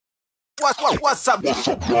What's up?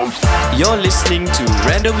 You're listening to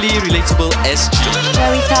Randomly Relatable SG,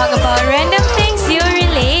 where we talk about random things you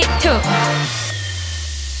relate to.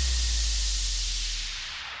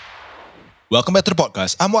 Welcome back to the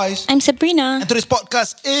podcast. I'm Wise. I'm Sabrina. And today's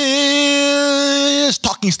podcast is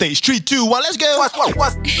Talking Stage. 3, 2, 1, let's go. What?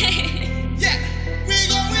 Yeah. We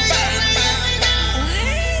go.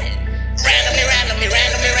 Randomly.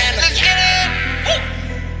 Let's get it.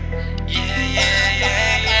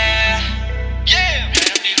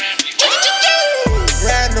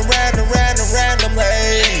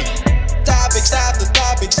 Randomly. Topics after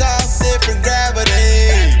different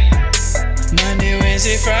gravity. Monday,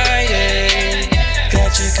 Wednesday, Friday.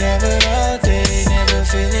 Got you covered all day. Never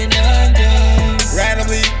feeling under.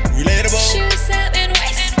 Randomly relatable. Shoes up and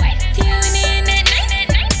Wise. Tune in at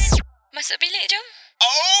night. Masuk bilik jom.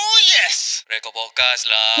 Oh yes. Rekod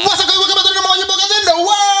podcast lah. What's up guys? Welcome back to the more podcast in the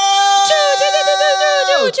world.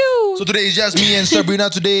 Choo. So today is just me and Sabrina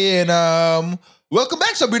today, and welcome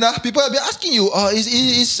back, Sabrina. People have been asking you, where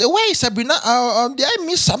is Sabrina? Did I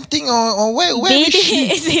miss something or where is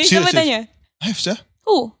she? Siapa tanya? I have, sir.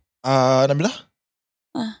 Who? Nabila.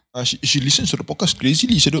 She listens to the podcast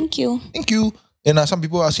crazily. So Thank you. And some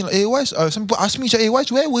people asking like, hey, Wise. Some people ask me, hey,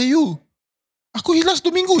 Wise, where were you? Aku hilang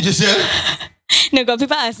 2 minggu je, sir. No, got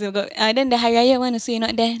people ask. Then the Hari Raya one also you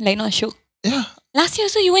not there, like not show. Yeah. Last year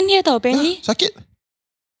also you went here tau apparently. Sakit.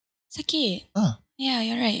 Yeah,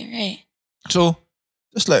 you're right. So,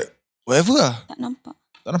 just like, whatever lah. Tak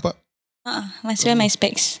nampak. Must wear my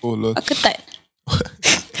specs. Oh, Lord. Ketat.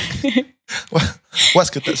 What's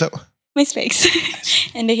ketat, Sab? My specs.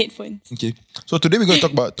 And the headphones. Okay. So, today we're going to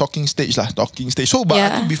talk about Talking Stage lah. So, but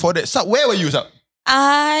I think before that, Sab, where were you, Sab?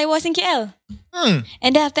 I was in KL.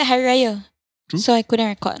 And then after Hari Raya. True. So I couldn't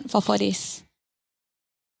record for 4 days.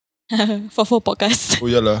 For 4 podcasts. Oh,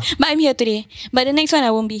 yeah lah. But I'm here today. But the next one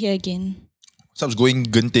I won't be here again. Sab's going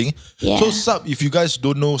Genting. Yeah. So Sab, if you guys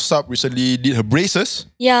don't know, Sab recently did her braces.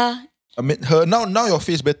 Yeah. I mean, her now your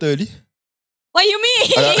face better already. What you mean?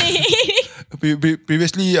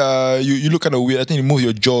 Previously, you look kind of weird. I think you move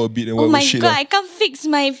your jaw a bit and Oh my shit. god, I can't fix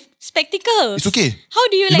my spectacles. It's okay. How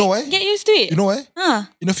do you know why? get used to it? You know why?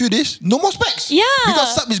 In a few days, no more specs. Yeah.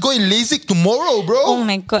 Because Sab is going LASIK tomorrow, bro. Oh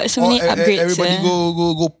my god, so many upgrades. Everybody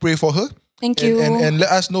go pray for her. Thank you. And let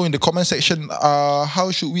us know in the comment section how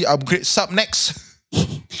should we upgrade Sab next.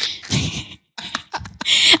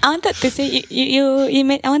 I wanted to say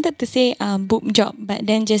I wanted to say boob job, but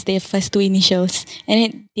then just the first 2 initials, and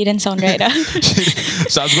it didn't sound right.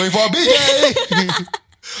 Sab's going for a big A.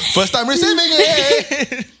 First time receiving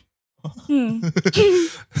it.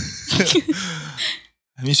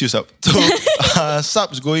 I miss you, Sab. So,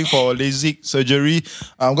 Sab's going for LASIK surgery.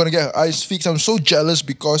 I'm going to get her eyes fixed. I'm so jealous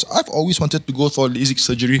because I've always wanted to go for LASIK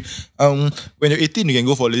surgery. When you're 18, you can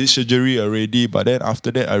go for LASIK surgery already. But then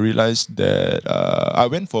after that, I realized that I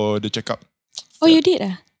went for the checkup. Oh, you did?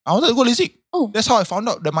 I wanted to go LASIK. Oh. That's how I found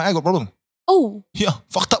out that my eye got problem. Oh. Yeah,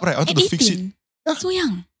 fucked up, right? I wanted to fix it. Yeah. So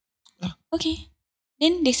young. Yeah. Okay.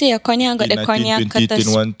 Then they say your cornea got the cornea 20, cutters.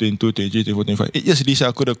 21, 22, 23, 24, 25. 8 years this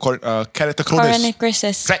aku ada keratoconus.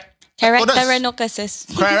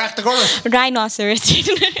 Keratoconus. Rhinoceros.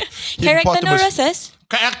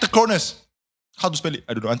 Keratoconus. How to spell it?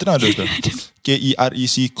 I don't know. Until now I don't know.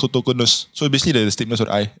 Kerec cotoconus. So basically the stiffness of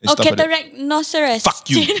the eye. Oh, cataractnoceros. Fuck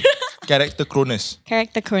you. Keratoconus.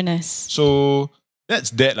 So that's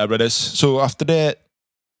that lah, brothers. So after that,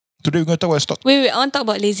 today we're going to talk about stock. Wait, I want to talk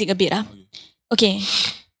about LASIK a bit. Okay.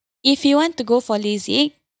 If you want to go for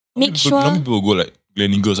LASIK, make sure... How many people go like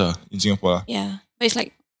Gleneagles in Singapore? Yeah. But it's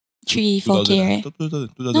like 3-4K, right?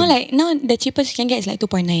 2000. No, like now the cheapest you can get is like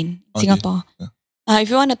 2.9 in Singapore. Yeah. If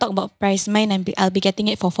you want to talk about price, mine I'll be getting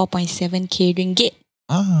it for 4.7k ringgit.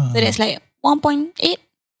 So that's like 1.8.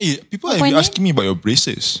 Hey, people have been asking me about your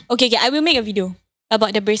braces. Okay, I will make a video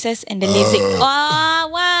about the braces and the LASIK.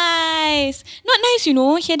 Wise. Not nice,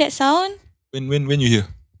 hear that sound? When you hear?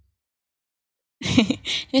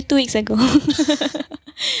 2 weeks ago.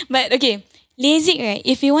 But okay, LASIK, right?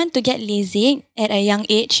 If you want to get LASIK at a young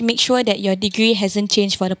age, make sure that your degree hasn't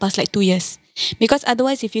changed for the past like 2 years. Because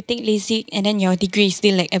otherwise, if you take LASIK and then your degree is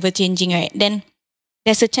still like ever changing, right? Then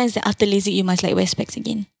there's a chance that after LASIK you must like wear specs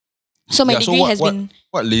again. So my degree has been...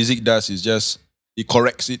 What LASIK does is just it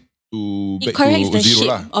corrects it to it back corrects to the zero shape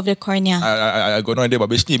lah. of the cornea. I got no idea, but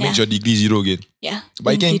basically it makes your degree zero again. Yeah.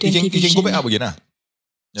 But you can go back up again lah.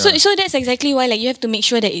 Yeah. So that's exactly why like you have to make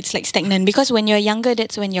sure that it's like stagnant, because when you're younger,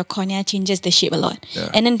 that's when your cornea changes the shape a lot. Yeah.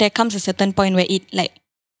 And then there comes a certain point where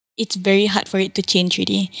it's very hard for it to change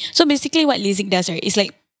really. So basically what LASIK does, right, is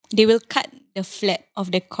like they will cut the flap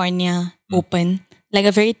of the cornea open like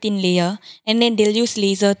a very thin layer, and then they'll use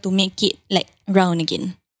laser to make it like round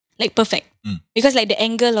again, like perfect. Because like the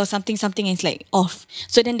angle or something is like off.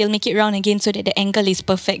 So then they'll make it round again so that the angle is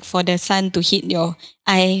perfect for the sun to hit your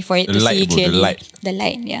eye for it The to light, see bro, clearly. the light. The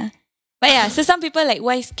light, yeah. But yeah, so some people like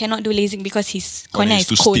Wise cannot do LASIK because his cornea is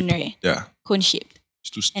too cone, steep. right? Yeah. Cone shaped. It's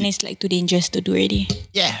too steep. And it's like too dangerous to do already.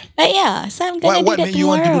 Yeah. But yeah, so I'm gonna What do that made you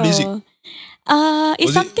want to do tomorrow. LASIK?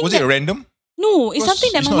 It's something Was that it random? no, it's Because something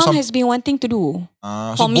that it's my not mom some- has been wanting to do.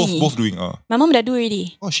 So For me. both doing. My mom dah do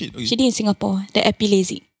already. Oh shit. Okay. She did in Singapore, the Epi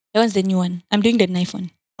LASIK. That one's the new one. I'm doing the knife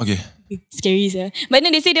one. Okay. Scary, sir. But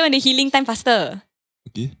then they say they want the healing time faster.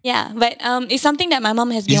 Okay. Yeah, but it's something that my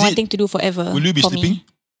mom has been Is it- wanting to do forever. Will you be for sleeping? Me.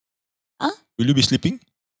 Huh? Will you be sleeping?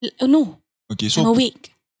 No, Okay. I'm So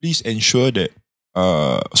awake. please ensure that.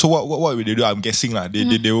 So what will they do? I'm guessing lah. They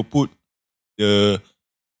will put the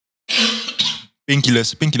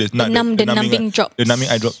painkillers. The numbing drops. The numbing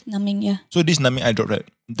eye drop. Numbing, yeah. So this numbing eye drop, right?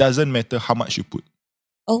 Doesn't matter how much you put.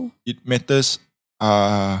 Oh, It matters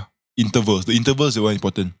intervals. The intervals are very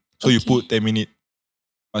important. So you Okay. put 10 minutes,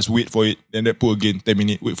 must wait for it, then that put again 10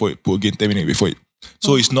 minutes, wait for it, put again 10 minutes, wait for it.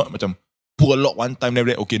 So it's not macam put a lot one time, then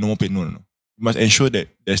okay, no more pain. No. You must ensure that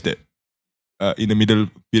there's that in the middle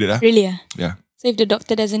period. really? Yeah. So if the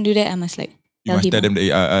doctor doesn't do that, I must like You must tell them that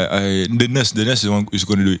the nurse is the one who's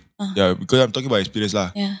going to do it. Yeah, because I'm talking about experience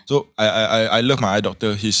lah. Yeah. So I love my eye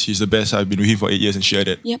doctor. He's the best. I've been with him for 8 years and shit like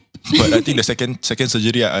that. Yep. But I think the second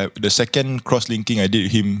surgery, the second cross linking I did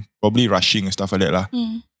with him, probably rushing and stuff like that lah.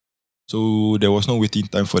 So there was no waiting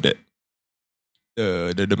time for that.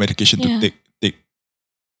 The medication to Yeah. take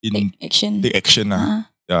Action. action lah.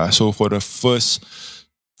 Yeah. So for the first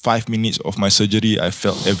 5 minutes of my surgery, I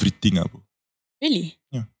felt everything bro. Really?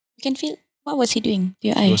 Yeah. You can feel. What was he doing to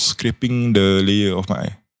your I eye? was scraping the layer of my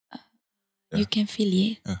eye. You can feel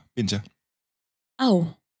it. Pains, yeah.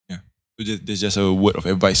 Ow. So there's just a word of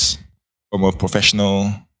advice from a professional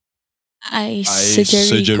Eye eye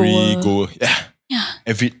surgery goer. Yeah. Yeah.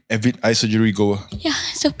 Avid eye surgery goer. Yeah,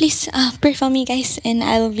 so please pray for me, guys, and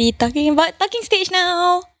I'll be talking about talking stage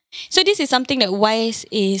now. So this is something that Wise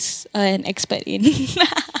is an expert in.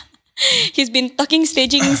 He's been talking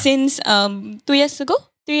staging since 2 years ago,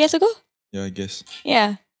 3 years ago. Yeah, I guess.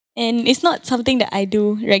 Yeah, and it's not something that I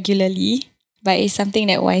do regularly, but it's something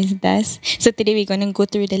that Wise does. So today we're gonna go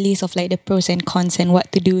through the list of like the pros and cons and what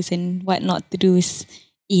to do's and what not to do's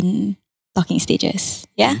in talking stages.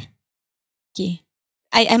 Yeah. Okay.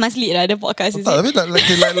 I must lead the podcast. Is Tak, it? tapi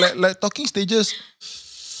like talking stages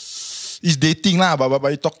is dating lah, but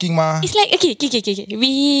talking mah. It's like okay.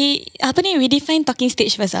 We define talking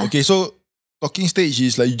stage first. Okay, so talking stage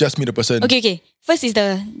is like you just meet the person. Okay. First is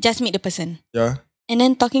the just meet the person. Yeah. And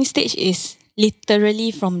then talking stage is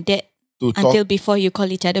literally from that To until talk. before you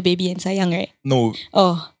call each other baby and sayang, right? No,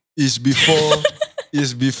 Oh. it's before.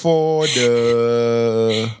 It's before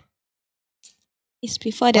the. It's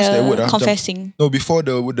before What's that word, the ah? confessing. No, before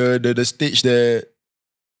the stage that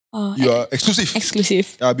Oh, you are exclusive. exclusive.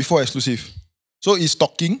 Before exclusive. So it's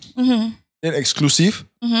talking, Mm-hmm. then exclusive,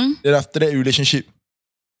 Mm-hmm. then after that relationship.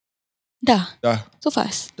 Dah. Dah. So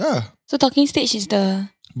fast. Dah. So talking stage is the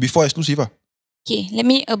Before exclusive lah. okay. Let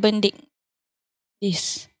me urban dig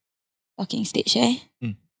this talking stage.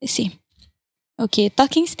 Let's see. Okay,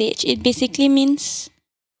 talking stage. It basically means.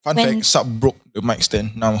 Fun When- fact, Sub broke the mic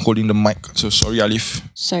stand. Now I'm holding the mic. So sorry, Alif.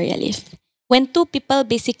 Sorry, Alif. When two people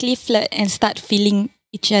basically flirt and start feeling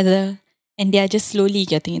each other and they are just slowly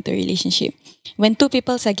getting into a relationship. When two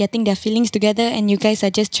people are getting their feelings together and you guys are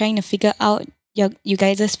just trying to figure out you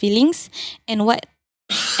guys' feelings and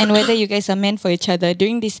whether you guys are meant for each other.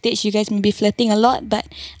 During this stage, you guys may be flirting a lot but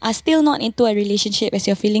are still not into a relationship as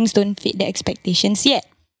your feelings don't fit the expectations yet.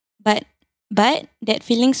 But that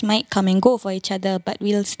feelings might come and go for each other, but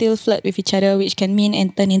we'll still flirt with each other, which can mean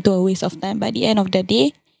and turn into a waste of time. By the end of the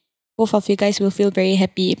day, both of you guys will feel very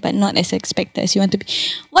happy, but not as expected as you want to be.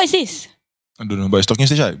 What is this? I don't know, but it's talking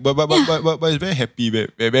stage, right? But it's very happy,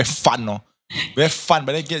 very fun, no? Very fun,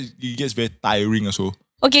 but then it gets very tiring also.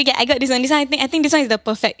 Okay, I got this one. I think this one is the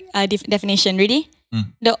perfect definition. Ready?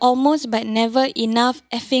 The almost but never enough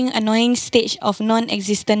effing annoying stage of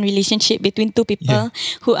non-existent relationship between two people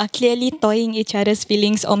who are clearly toying each other's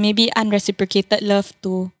feelings or maybe unreciprocated love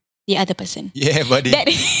to the other person. Yeah, buddy.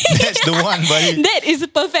 That's the one, buddy. That is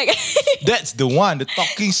perfect. That's the one, the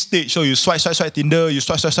talking stage. So you swipe Tinder, you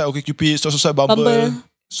swipe OkCupid, swipe Bumble,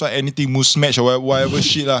 swipe anything, Moose Match or whatever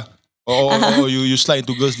shit lah. Or you slide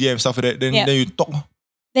into girls' DM stuff like that. Then you talk.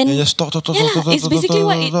 Then just talk. it's basically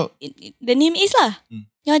what the name is lah.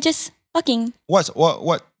 You're just talking. What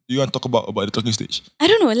do you want to talk about the talking stage? I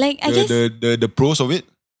don't know. Like I guess the pros of it.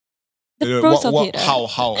 pros of it. How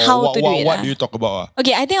How to do it, what do you talk about?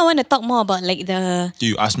 Okay, I think I want to talk more about like the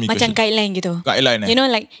You ask me macam question. guideline gitu. Guideline. You know,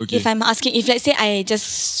 like Okay. if I'm asking, if let's say I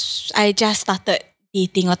just started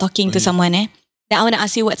dating or talking to Okay. someone, then I want to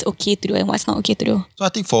ask you what's okay to do and what's not okay to do. So I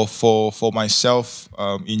think for myself,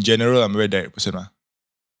 in general, I'm a very direct person.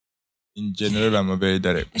 In general, I'm a very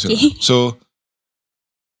direct person. Okay. So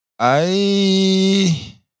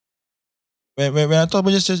when I talk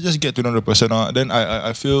about just get to know the person, then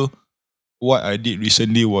I feel what I did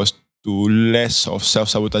recently was to less of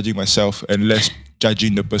self-sabotaging myself and less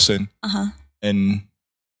judging the person. And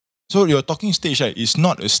so your talking stage, right, is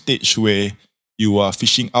not a stage where you are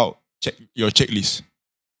fishing out your checklist.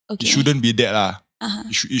 Okay. It shouldn't be that lah.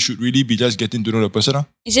 It should really be just getting to know the person.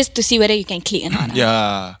 It's just to see whether you can click or not.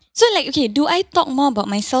 Yeah. So like, okay, do I talk more about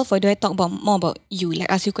myself or do I talk more about you?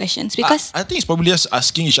 Like ask you questions? Because I think it's probably just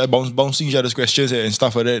asking each other, bouncing each other's questions and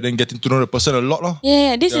stuff like that, then getting to know the person a lot.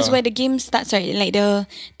 yeah, this is Yeah. where the game starts, right? Like the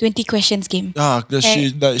 20 questions game. Yeah, that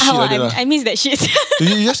shit like that. I miss that shit. So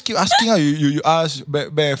you just keep asking. You ask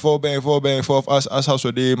back and forth. Ask how's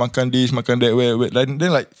your day, makan this, makan that. Where. Then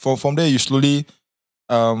like from there you slowly,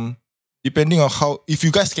 depending on how, if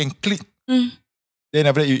you guys can click, then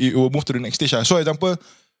after that you will move to the next stage. So example,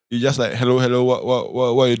 you just like hello,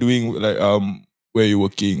 what are you doing? Like where are you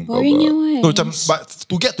working? Boring Blah, blah. you So but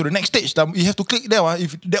to get to the next stage, you have to click there.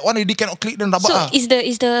 If that one already cannot click, then So is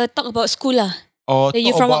the talk about school lah? or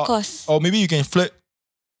You talk from what about- course? Or maybe you can flirt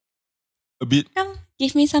a bit. Come,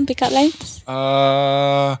 give me some pickup lines.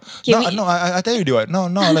 Okay, I tell you what. Now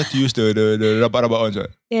I like to use the rabat ones.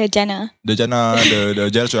 Right? The Jana. The Jana,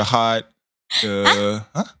 the jealous of your heart. The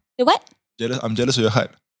what? I'm jealous of your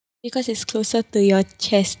heart. Because it's closer to your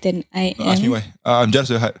chest than I am. Ask me why. I'm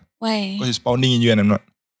jealous of your heart. Why? Because it's pounding in you and I'm not.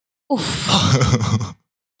 Oof.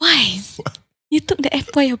 Why? You took the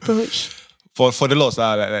F-boy approach. for the loss,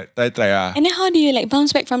 like try. And then how do you like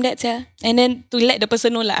bounce back from that, sir? And then to let the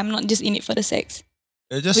person know like I'm not just in it for the sex.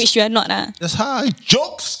 Just Which you are not. Just hi,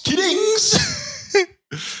 jokes, kiddings.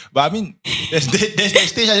 But I mean, there's that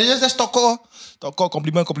stage. Just talk,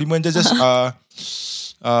 compliment. Just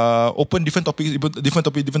open different topics, different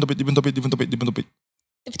topic.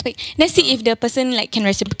 Let's see if the person like can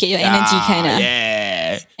reciprocate your energy, kind of.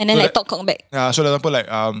 Yeah. And then So like talk back. So for example,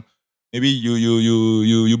 like maybe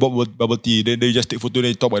you bought bubble tea, then you just take photo,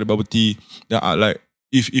 then you talk about the bubble tea. Then like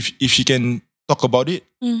if she can talk about it,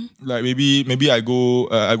 like maybe I go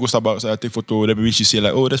Starbucks, I take photo, then maybe she say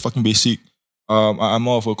like, oh, that's fucking basic. I'm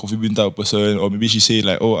more of a coffee bean type of person, or maybe she say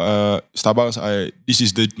like, oh, Starbucks, this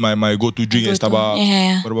is my go-to drink at Starbucks.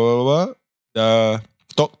 Yeah. Blah.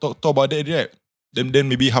 Talk about that, right? Then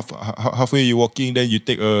maybe halfway you walking, then you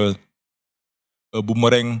take a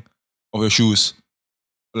boomerang of your shoes.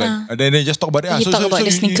 Like and then just talk about it. You talk about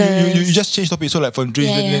the sneakers. You just change topic. So like from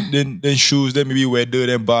drinks, then shoes, then maybe weather,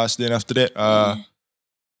 then bus, then after that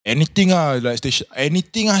anything like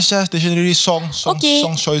anything stationery, song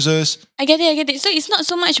choices. I get it. So it's not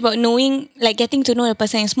so much about knowing, like getting to know the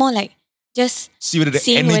person. It's more like just See whether the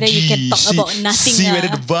seeing energy, whether you can talk about nothing. See whether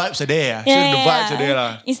the vibes are there. See whether the vibes are there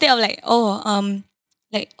lah. Instead of like, not a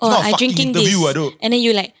I fucking drinking this, interview, though. and then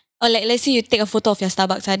you like, or like let's say you take a photo of your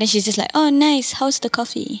Starbucks, then she's just like, oh nice, how's the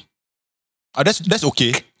coffee? That's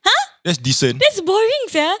okay. Huh? That's decent. That's boring,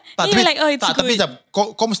 sir. Then you're like, oh, it's tapi good.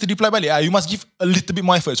 kau mesti reply balik. You must give a little bit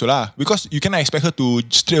more effort so lah. Because you cannot expect her to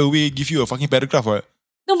straight away give you a fucking paragraph. Right?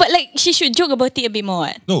 No, but like she should joke about it a bit more.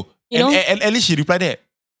 What? No. You know? At least she reply that.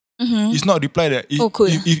 It's not reply that. Oh, cool.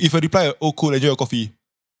 If a reply, oh cool, enjoy your coffee.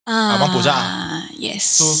 Mampus lah. Yes.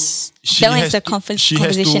 So she that one has is a to- conversation she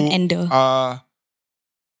has to, ender.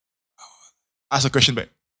 Ask a question back.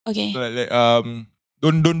 Okay. So like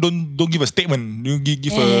don't give a statement. You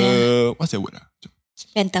give a what's that word?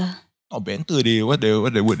 Banter. Not banter day. What the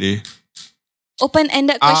word day?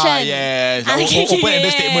 Open-ended question. Yes. Okay,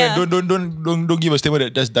 Open-ended yeah. statement. Don't give a statement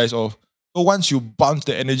that just dies off. So once you bounce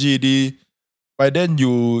the energy, by then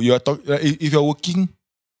you are talking. If you're working,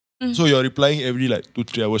 so you're replying every like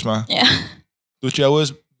 2-3 hours, mah. Yeah. 2-3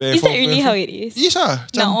 hours. Is that really how it is? Yes,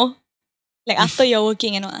 No. Like after you're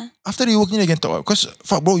working and what? After you working, you can talk. Because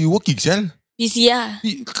fuck, bro, you working, sel. Busy ah.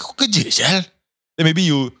 Kau kerja, sel. Then maybe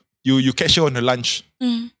you catch her on her lunch.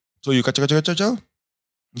 So you kacau.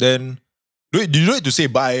 Then you don't need to say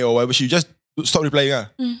bye or whatever. She just stop replying.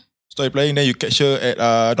 Stop replying. Then you catch her at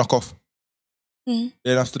knockoff.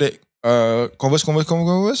 Then after that, converse.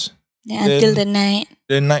 Then until the night.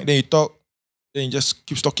 Then night, then you talk. Then you just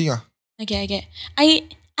keep stalking. Okay, I get.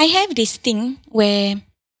 I have this thing where,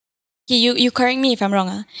 okay, you correct me if I'm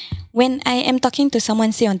wrong. When I am talking to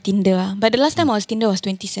someone, say on Tinder, but the last time I was Tinder was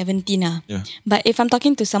 2017. Yeah. But if I'm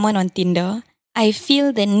talking to someone on Tinder, I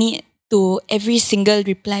feel the need to every single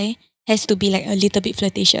reply has to be like a little bit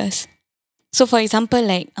flirtatious. So for example,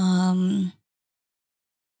 like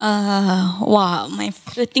wow, my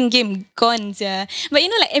flirting game gone, yeah. But you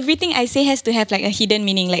know, like everything I say has to have like a hidden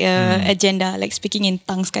meaning, like a agenda, like speaking in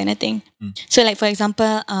tongues kind of thing. So like for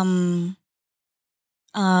example,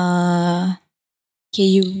 okay,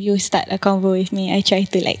 you start a convo with me. I try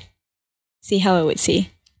to like see how I would say.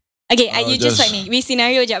 Okay, you just swipe me. We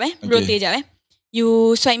scenario jap rotate jap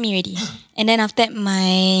You swipe me already. And then after that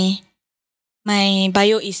my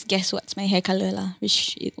bio is guess what's my hair colour lah,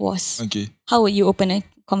 which it was. Okay. How would you open a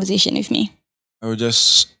conversation with me? I will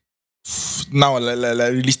just now like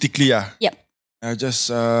realistically Yep. I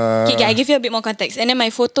just Okay, I give you a bit more context. And then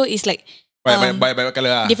my photo is like by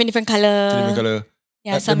colour different colour. Different colour.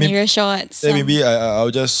 Yeah, some mirror shots. Then maybe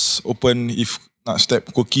I'll just open if not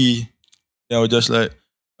step cookie. Then I'll just like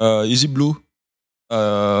is it blue?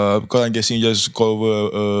 Because I'm guessing you just got over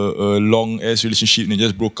a long ass relationship and you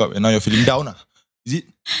just broke up and now you're feeling down. Is it?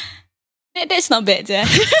 That's not bad, yeah.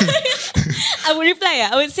 I would reply.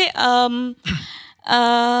 I would say,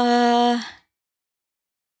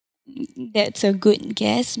 that's a good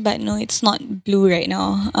guess, but no, it's not blue right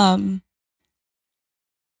now.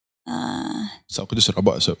 So aku just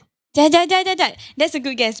rabak so. Jat. That's a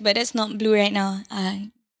good guess, but that's not blue right now.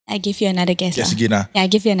 I give you another guess. Guess again lah. Yeah, I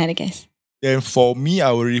give you another guess. Then for me, I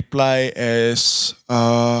will reply as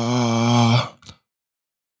I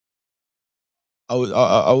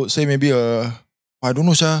would say maybe I don't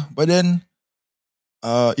know sir, but then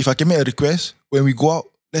if I can make a request when we go out,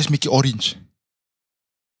 let's make it orange.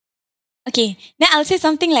 Okay, then I'll say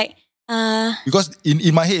something like because in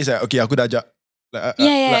my head it's like okay, aku dah ajak like,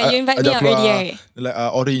 you invite me out already, right? Like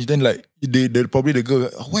orange, then like they probably the girl,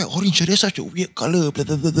 why orange? That's such a weird color. Blah,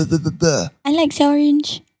 blah, blah, blah, blah, blah. I like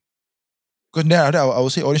orange. Because then I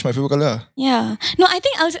will say orange my favorite color. Yeah. No, I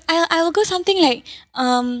think I'll go something like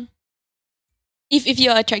if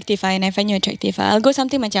you're attractive and I find you attractive, I'll go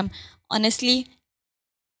something macam honestly.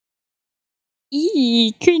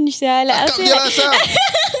 Cringe lah. Like, I'll say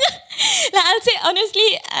like I'll say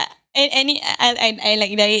honestly, I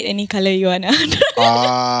like dye any color you wanna.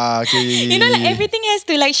 Okay. You know, like everything has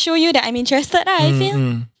to like show you that I'm interested. I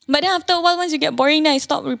feel. But then after a while, once you get boring, then I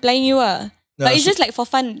stop replying you. But it's just like for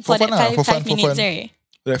fun, for that five minutes, right?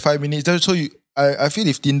 Like 5 minutes. So I feel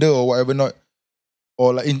if Tinder or whatever not,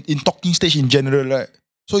 or like in talking stage in general, right?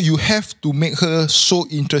 So you have to make her so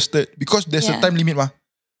interested because there's a time limit,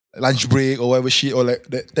 lunch break or whatever shit, or like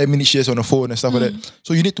that 10 minutes she has on the phone and stuff like that.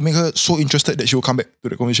 So you need to make her so interested that she will come back to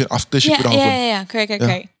the conversation after she put down her phone. Yeah, correct.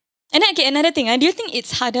 And then okay, another thing, do you think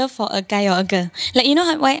it's harder for a guy or a girl? Like you know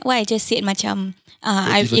why I just said macam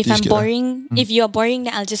if I'm boring, if you're boring,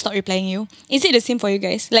 then I'll just stop replying you. Is it the same for you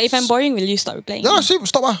guys? Like if I'm boring, will you stop replying? Yeah, same,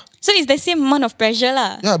 stop . So it's the same amount of pressure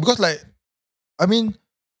lah. Yeah, because like I mean,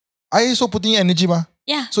 I also putting in energy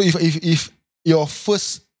Yeah. So if your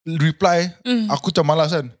first reply, aku macam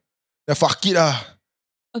malas kan, then fuck it lah.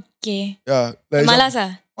 Okay. Yeah. Like Malas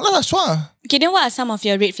lah. Malas lah, sure. Okay, then what are some of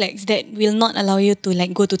your red flags that will not allow you to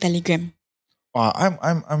like go to Telegram?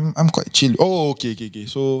 I'm quite chill. Oh, okay.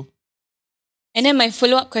 So. And then my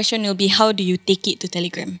follow-up question will be, how do you take it to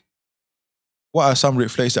Telegram? What are some red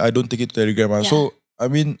flags that I don't take it to Telegram? Yeah. So, I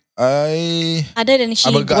mean, other than she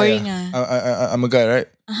I'm a guy, boring. I'm a guy, right?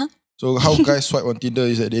 So how guys swipe on Tinder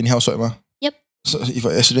is that they anyhow swipe. Yep. So if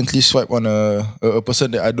I accidentally swipe on a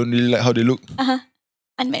person that I don't really like how they look,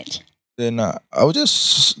 unmatched. Then I would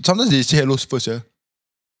just, sometimes they say hello first, yeah.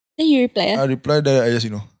 Then you reply. I reply that I just,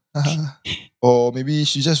 or maybe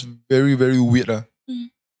she's just very, very weird.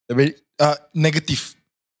 Very negative.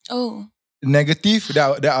 Oh. Negative,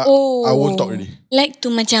 that I won't talk really. Like to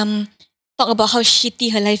macam talk about how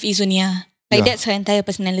shitty her life is only. Like that's her entire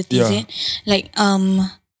personality, is it? Like,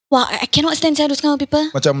 wow, I cannot stand those kind of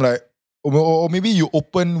people. Macam like, or maybe you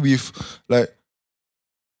open with like,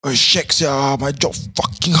 shit, my job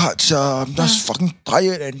fucking hard, I'm just fucking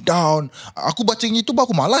tired and down. Aku baca itu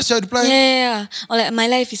aku malas reply. Yeah. Or like my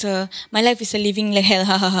life is a living like hell.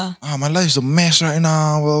 My life is a mess right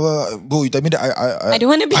now. Bro, you tell me that I don't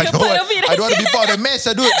want to be a part of it. I don't want to be part of the mess,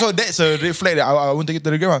 dude. So that's a red flag that I won't take it to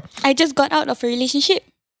the game. I just got out of a relationship.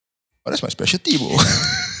 Oh, that's my specialty, bro.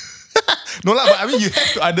 No lah, but I mean you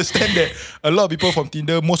have to understand that a lot of people from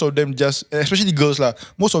Tinder, most of them just, especially girls lah,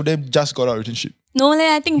 most of them just got out of a relationship. No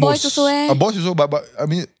I think boys also boys also, but I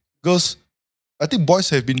mean girls, I think boys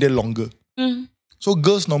have been there longer. So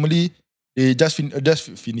girls normally they just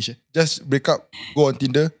finish, just break up, go on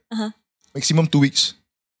Tinder, maximum 2 weeks,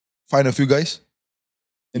 find a few guys,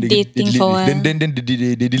 And dating delete for it. a while. Then they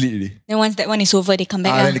delete it. Then once that one is over, they come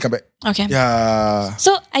back. Then they come back. Okay. Yeah.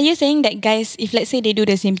 So are you saying that guys, if let's say they do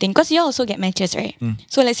the same thing, because you also get matches, right?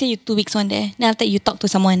 So let's say you 2 weeks on there, then after you talk to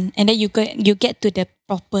someone, and then you get to the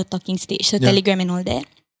proper talking stage, so Telegram and all that,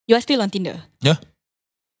 you are still on Tinder. Yeah.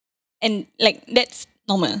 And like that's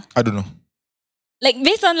normal. I don't know. Like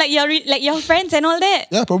based on like your friends and all that.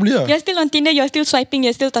 Yeah, probably. Yeah. You're still on Tinder, you're still swiping,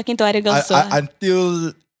 you're still talking to other girls.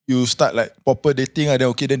 Until you start like proper dating, then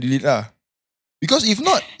okay, then delete lah. Because if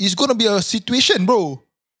not, it's gonna be a situation, bro.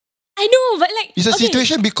 I know, but like It's a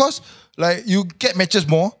situation because like you get matches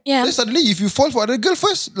more. Yeah. Then suddenly if you fall for other girl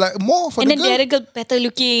first, like more for and the then girl. the other girl better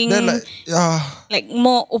looking. Then like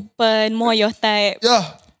more open, more your type.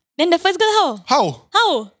 yeah. Then the first girl How?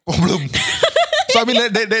 How? Problem. So I mean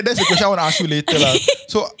that's the question I want to ask you later lah.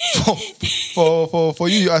 So for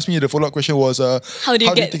you asked me the follow-up question was How do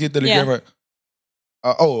you take it Telegram, right?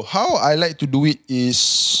 How I like to do it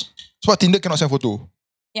is so Tinder cannot send photo.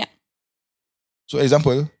 Yeah. So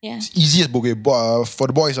example, it's easiest for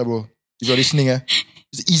the boys bro. If you're listening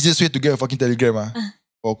it's the easiest way to get a fucking Telegram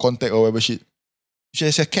or contact or whatever shit. If she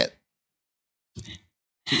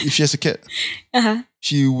has a cat,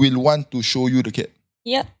 she will want to show you the cat.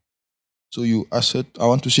 Yep. So you ask her, I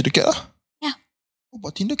want to see the cat lah. Yeah. Oh,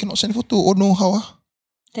 but Tinder cannot send photo. Oh no, how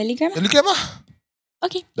Telegram? Telegram lah.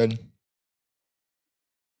 Okay. Done.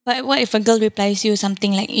 But what if a girl replies you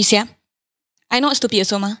something like, you see, I not stupid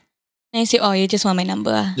also ma. Then you say, oh, you just want my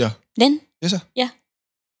number Yeah. Then? Yes ah. Yeah.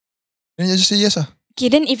 Then you just say yes ah. Okay,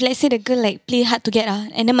 then if let's say the girl like play hard to get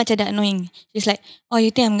and then macam dah annoying. She's like, oh,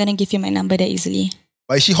 you think I'm gonna give you my number that easily?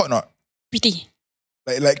 But is she hot not? Pretty.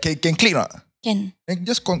 Like can click not? Can. Then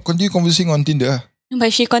just continue conversing on Tinder lah. But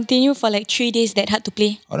if she continue for like 3 days that hard to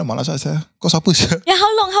play. Oh, dah malas lah saya. Kau siapa saya? Yeah, how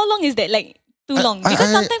long is that? Like too long?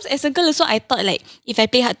 Because sometimes as a girl also I thought like if I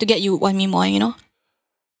play hard to get, you want me more, you know?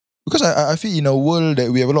 Because I feel in a world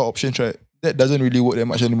that we have a lot of options, right? That doesn't really work that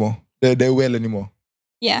much anymore. That well anymore.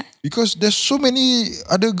 Yeah. Because there's so many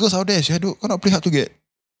other girls out there. So kau nak play hard to get.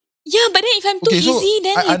 Yeah, but then if I'm too easy,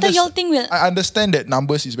 then later y'all think will. I understand that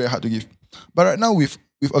numbers is very hard to give. But right now with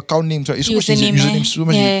account names, right? It's so much Username, easier. Username, so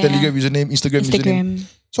much easier. Telegram username, Instagram username.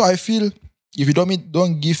 So I feel if you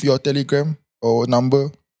don't give your Telegram or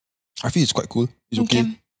number, I feel it's quite cool. It's okay.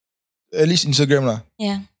 At least Instagram lah.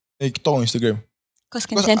 Yeah. Like talk on Instagram. Because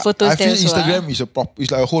can send photos I feel there Instagram is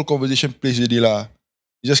it's like a whole conversation place already lah.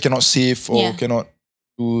 You just cannot save or cannot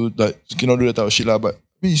do that type of shit lah. But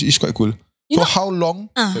I mean, it's quite cool. So how long?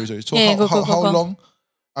 Sorry. So how long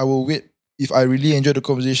I will wait if I really enjoy the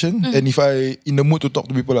conversation and if I in the mood to talk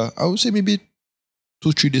to people lah. I would say maybe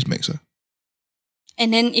 2-3 days max lah.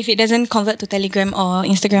 And then if it doesn't convert to Telegram or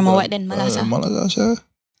Instagram or what, then malas lah. Malas lah.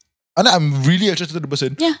 And I'm really attracted to the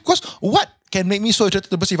person. Yeah. Because what can make me so attracted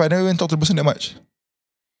to the person if I never even talk to the person that much?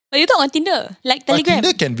 But you talk on Tinder, like Telegram.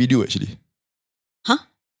 Tinder can video actually. Huh?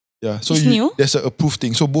 Yeah. So It's new? There's a approve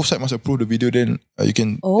thing. So both sides must approve the video. Then you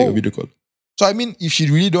can take a video call. So I mean, if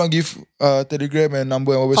she really don't want to give Telegram and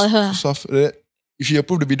number and all that stuff, if she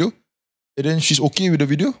approve the video, and then she's okay with the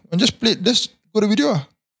video, and just go the video ah.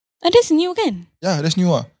 That's new kan? Yeah, that's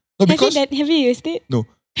new ah. No, because have you used it? No,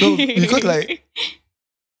 because like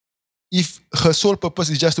if her sole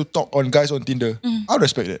purpose is just to talk on guys on Tinder, I'll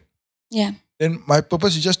respect that. Yeah. Then my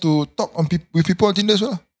purpose is just to talk with people on Tinder as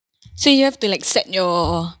well. So you have to like set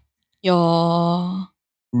your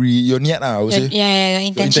niat I would say. Yeah, your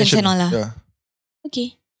intentions and all lah. Yeah.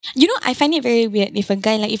 Okay. You know, I find it very weird if a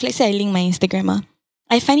guy, like if let's say I link my Instagram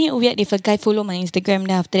I find it weird if a guy follow my Instagram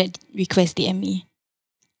then after that request DM me.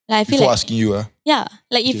 Like I feel before like asking you yeah,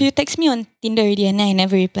 like if you text me on Tinder already and then I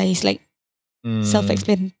never reply, it's like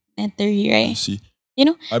self-explanatory, right? I see. You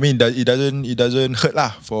know? I mean, it doesn't hurt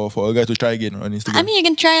lah for a guy to try again on Instagram. I mean, you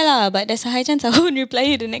can try lah, but there's a high chance I won't reply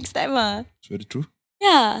you the next time It's very true.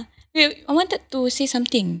 Yeah. Wait, I wanted to say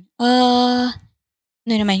something. No,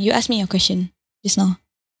 never mind. You asked me your question just now.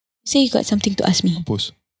 You say you got something to ask me.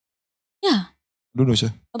 Post. Yeah. Don't know,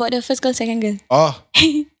 sir. About the first girl, second girl.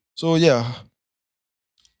 So yeah.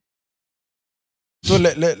 So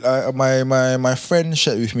my friend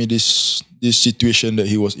shared with me this situation that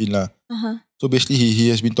he was in lah. So basically he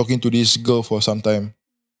has been talking to this girl for some time.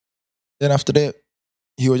 Then after that,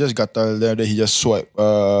 he was just gatal. Then he just swipe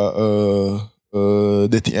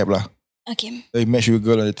dating app lah. Okay. He matched with a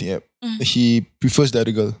girl on the dating app. He prefers the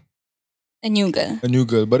other girl. A new girl. A new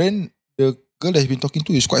girl. But then the girl that he's been talking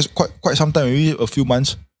to is quite some time, maybe a few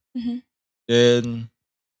months. Then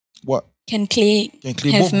what? Can click.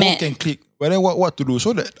 Both can click. But then what to do?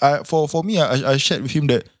 So that for me, I shared with him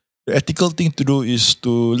that the ethical thing to do is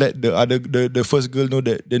to let the first girl know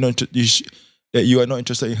that that you are not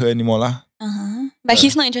interested in her anymore lah. But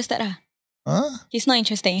he's not interested Huh? He's not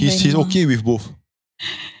interested in her He's anymore. okay with both.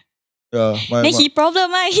 Yeah. Then he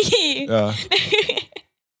problem Yeah.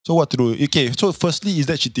 So what to do? Okay, so firstly, is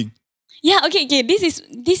that cheating? Yeah, okay.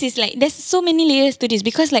 This is like, there's so many layers to this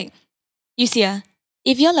because like, you see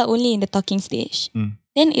if y'all are only in the talking stage,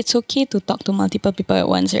 then it's okay to talk to multiple people at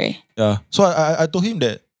once, right? Yeah. So I told him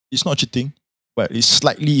that it's not cheating, but it's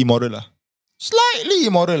slightly immoral lah. Slightly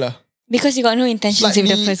immoral lah. Because you got no intentions with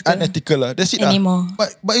the first girl unethical lah. That's it anymore.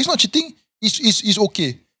 But it's not cheating. It's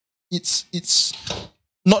okay. It's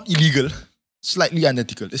not illegal. Slightly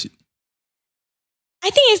unethical. That's it. I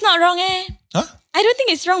think it's not wrong Huh? I don't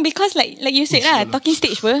think it's wrong because like you said talking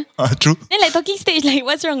stage ber. True. Then like talking stage, like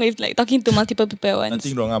what's wrong with like talking to multiple people at once?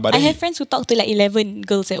 Nothing wrong but I have friends who talk to like 11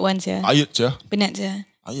 girls at once. Ayat je. Penat je.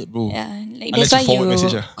 Ayat bro. Yeah, like Unless that's why you forward you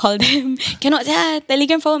message, call them. Cannot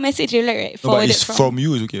Telegram forward message you like right? No, but Forwarded it's from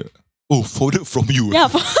you is okay. Oh, forwarded from you. Yeah.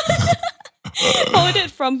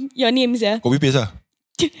 Forwarded from your names, yeah. Copy paste lah.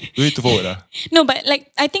 You need to forward lah. No, but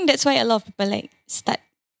like I think that's why a lot of people like start.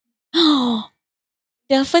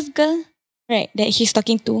 The first girl, right, that he's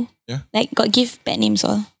talking to, like got give bad names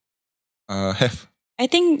all. Have. I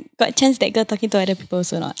think got chance that girl talking to other people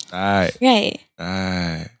also not. Right.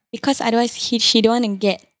 Because otherwise she don't want to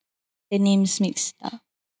get the names mixed up.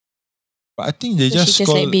 But I think they So just she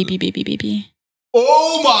just call... like baby.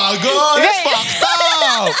 Oh my god, that's Right. fucked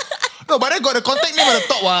up. No, but I got the contact name at the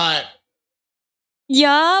top what?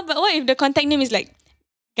 Yeah, but what if the contact name is like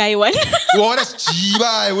guy one? Wow, that's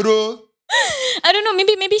chibai, bro. I don't know.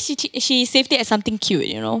 Maybe she saved it as something cute,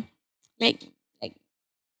 you know, like.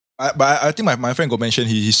 But I think my friend got mentioned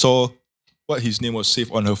he saw what his name was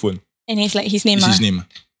saved on her phone. And it's like his name. It's his name.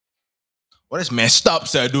 Well, that's messed up,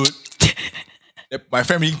 sir, dude. My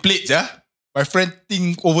friend being played, yeah. My friend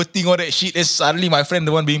overthink all that shit. Then suddenly my friend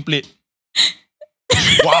the one being played.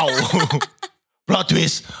 Wow. Plot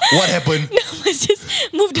twist. What happened? No, must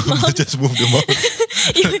just move the mouse. Just move the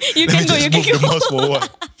mouse. you can go. You move can the go. mouse for what?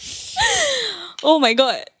 Oh my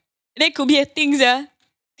god, that could be a thing, yeah.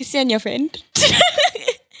 Kesian your friend.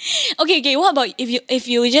 Okay. What about if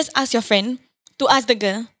you just ask your friend to ask the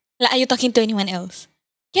girl, like, are you talking to anyone else?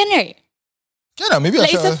 Can, right? Yeah, maybe Like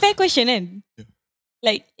I it's a fair question, eh?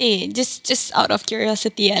 Like, just out of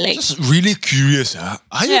curiosity, like. just really curious.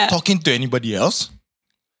 Are you Yeah. talking to anybody else?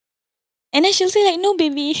 And then she'll say like, no,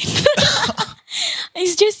 baby.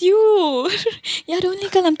 It's just you. You're the only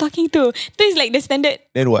girl I'm talking to. So it's like the standard.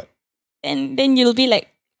 Then what? And then you'll be like,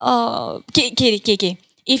 oh, okay.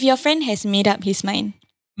 If your friend has made up his mind.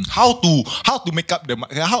 How to make up the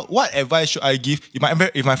what advice should I give if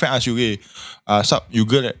my friend asks you, hey, sup, you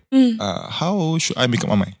girl, how should I make up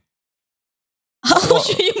my mind? How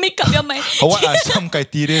should you make up your mind? What are some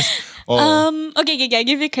criteria? Okay, I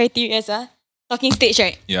give you criteria. Talking stage,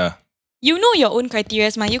 right? Yeah. You know your own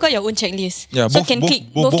criteria, ma. You got your own checklist. Yeah, so both can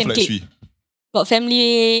click. Both can like click. sweet. Got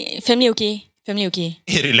family okay. Family okay.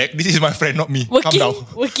 Hey, relax. This is my friend, not me. Calm down.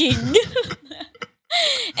 Working.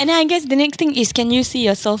 And then I guess the next thing is, can you see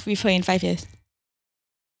yourself with her in 5 years?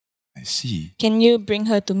 I see. Can you bring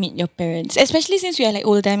her to meet your parents? Especially since we are like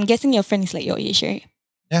older. I'm guessing your friend is like your age, right?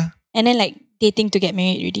 Yeah. And then like dating to get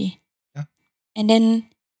married already. Yeah. And then,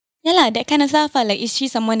 that kind of stuff. Like, is she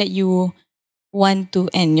someone that you want to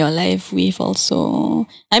end your life with also?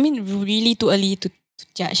 I mean, really too early to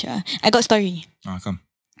judge. I got story. Come.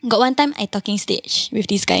 Got one time I talking stage with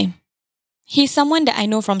this guy. He's someone that I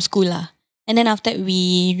know from school. And then after that,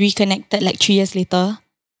 we reconnected like 3 years later.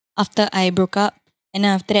 After I broke up. And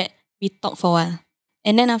then after that, we talked for a while.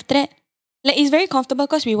 And then after that, like, it's very comfortable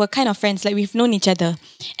because we were kind of friends. Like, we've known each other.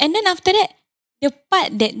 And then after that, the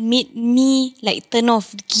part that made me like turn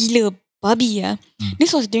off gila babi,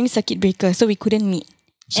 this was during circuit breaker. So we couldn't meet.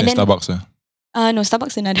 And then Starbucks, no,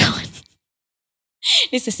 Starbucks another one.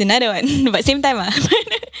 This is another one. But same time,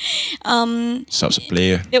 Subs a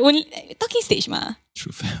player. the only talking stage,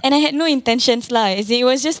 True. And I had no intentions lah. It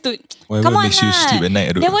was just to Whatever come on makes you sleep at night.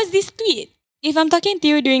 I don't There know. was this tweet. If I'm talking to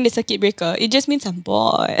you during the circuit breaker, it just means I'm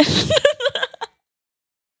bored.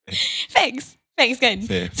 Facts kan.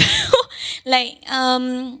 Fair. So like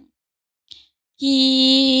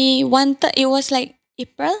he wanted, it was like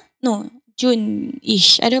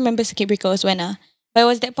June-ish. I don't remember circuit breaker was when but it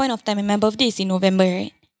was that point of time, and my birthday is in November,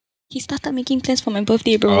 right? He started making plans for my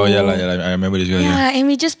birthday, bro. Oh yeah, I remember this guy. Yeah, and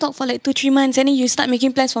we just talked for like 2-3 months, and then you start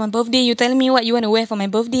making plans for my birthday. You tell me what you want to wear for my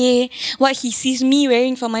birthday, what he sees me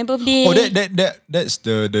wearing for my birthday. Oh, that's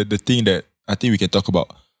the thing that I think we can talk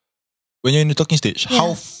about. When you're in the talking stage,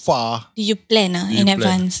 how far do you plan do in you plan?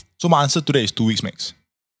 advance? So my answer to that is 2 weeks max.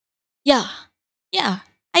 Yeah,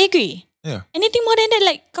 I agree. Yeah. Anything more than that,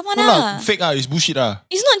 like, come on No lah. lah, fake it's bullshit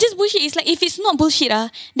It's not just bullshit. It's like, if it's not bullshit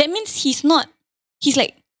that means he's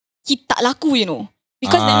like, he tak laku, you know.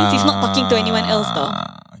 Because that means he's not talking to anyone else tau.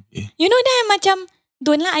 Okay. You know, then macam,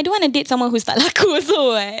 don't lah, I don't want to date someone who's tak laku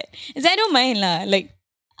also, right? So I don't mind lah. Like,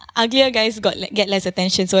 uglier guys get less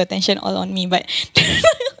attention, so attention all on me. But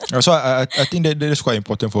So I think that is quite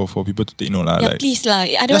important for people to take note lah. yeah, Like, please lah.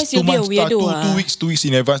 Otherwise just 2 you'll be a months, weirdo. 2 weeks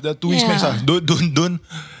in advance. That 2 weeks max lah.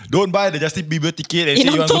 Don't buy the Justin Bieber ticket and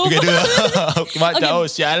say you want to go together. Macam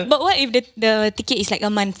sial. But what if the ticket is like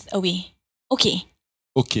a month away? Okay.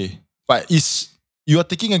 But you are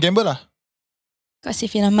taking a gamble lah. Because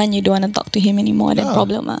if in a month you don't want to talk to him anymore, then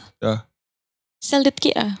problem lah. Yeah. Sell the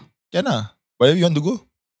ticket lah. Can lah. Wherever you want to go.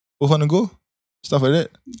 Both want to go. Stuff like that.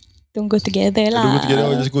 Don't go together lah. Don't go together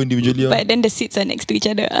or just go individually. But then the seats are next to each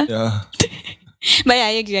other. Yeah. But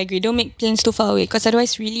yeah, I agree. Don't make plans too far away, because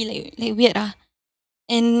otherwise really like weird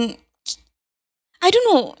And I don't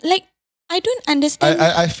know, like, I don't understand.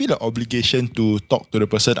 I feel an obligation to talk to the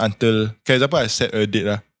person until, for example, I set a date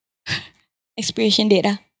lah. Expiration date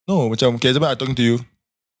lah. No, macam, for example, I'm talking to you.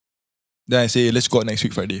 Then I say, let's go out next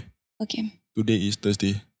week Friday. Okay. Today is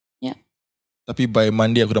Thursday. Yeah. Tapi by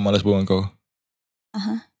Monday aku dah malas berbual dengan kau.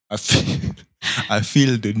 I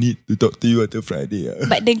feel the need to talk to you until Friday.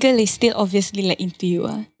 But the girl is still obviously like into you.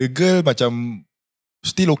 The girl macam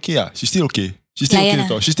still okay lah. She's still okay. She's still Layan okay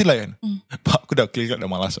to talk. She's still layan. But aku dah clear dah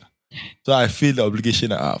malas lah. So I feel the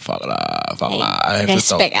obligation lah. Fuck lah. I have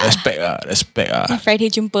respect to talk. Respect lah. Friday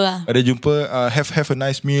jumpa lah. Friday jumpa. Have a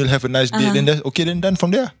nice meal. Have a nice date. Then that's okay. Then done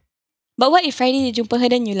from there. But what if Friday you jumpa her,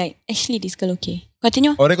 then you like, actually this girl okay.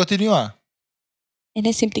 Continue. Or then continue lah. And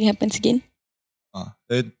then same thing happens again.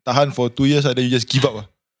 Then tahan for 2 years, then you just give up lah.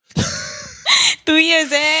 2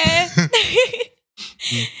 years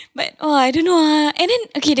But I don't know And then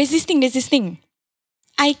okay, there's this thing.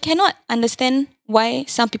 I cannot understand why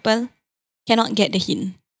some people cannot get the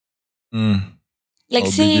hint.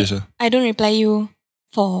 Like say I don't reply you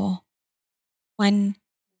for 1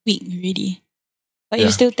 week already, but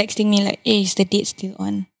you're still texting me like, hey, is the date still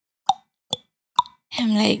on?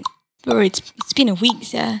 I'm like, bro, it's been a week,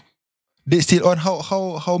 Date still on?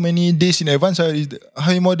 How many days in advance? How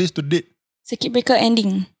many more days to date? Circuit breaker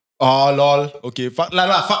ending. Oh lol. Okay, fuck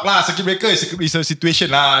lah. Circuit breaker is a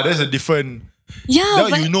situation lah. That's a different. Yeah, now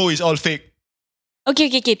but you know it's all fake.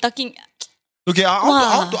 Okay. Talking. Okay, I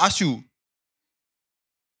want to ask you.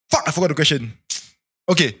 Fuck, I forgot the question.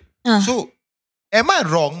 Okay, so am I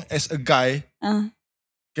wrong as a guy?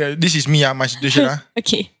 Okay, this is me, my situation.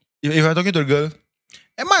 Okay. If I'm talking to a girl,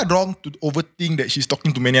 am I wrong to overthink that she's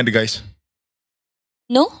talking to many other guys?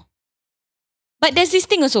 No. But there's this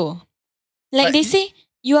thing also. Like they say,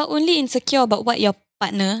 you are only insecure about what your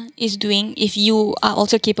partner is doing if you are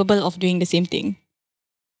also capable of doing the same thing.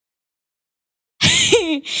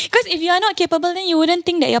 Because if you are not capable, then you wouldn't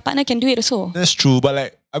think that your partner can do it also. That's true, but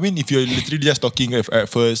like, I mean, if you're literally just talking at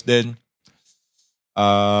first, then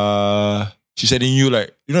she's sending you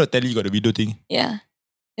like, you know the telly got the video thing? Yeah.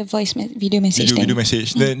 The video message thing. Video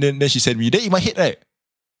message. Then she sent me. Then in my head, right,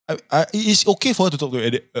 it's okay for her to talk to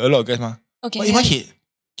a lot of guys, mah. Okay. But in my head,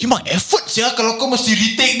 kimak effort siya kalau kau mesti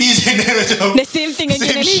retake this and then macam the same thing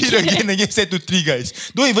again. Same shit again and again. Send to 3 guys.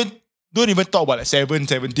 Don't even talk about like 7,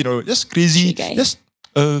 17 or just crazy. Just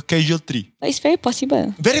casual 3. But it's very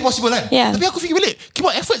possible. Very possible kan? Yeah. Tapi aku fikir balik,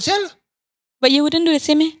 kimak effort siya. But you wouldn't do the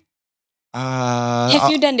same, eh? Have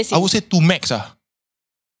you done the same? I would say 2 max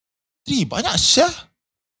 3 banyak siya.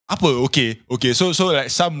 Apa? Okay. So like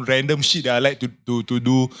some random shit that I like to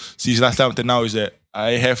do since last time until now is that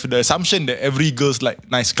I have the assumption that every girl's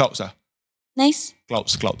like nice clouds. Nice?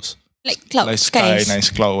 Clouds. Like clouds, Like sky, skies. nice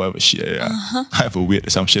cloud, whatever shit. Yeah. I have a weird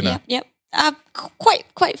assumption. Yep.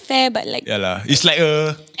 Quite fair, but like... Yeah lah. It's like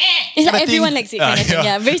a... It's like everyone likes it kind of thing.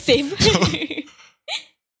 Yeah, very safe.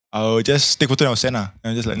 I'll just take photo and I'll send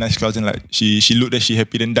and just like nice clouds and like she looked and she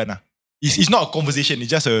happy then done It's not a conversation.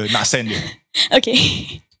 It's just a nak send je.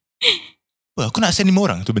 Okay. Aku nak send 5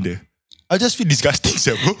 orang tu benda. I just feel disgusting,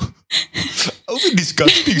 bro. I feel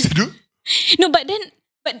disgusting, dude. No, but then,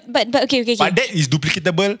 but okay. But that is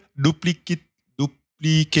duplicatable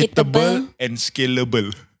and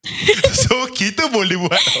scalable. So kita boleh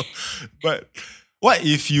buat. But what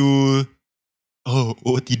if you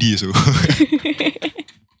OTD so?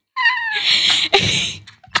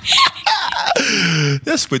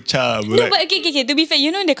 Just pecah. No, but okay. To be fair,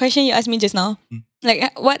 you know the question you asked me just now?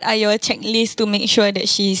 Like, what are your checklists to make sure that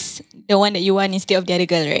she's the one that you want instead of the other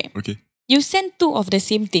girl, right? Okay. You send 2 of the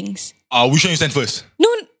same things. Which one you send first?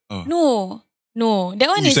 No. That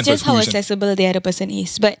one is just how accessible the other person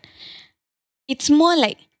is. But it's more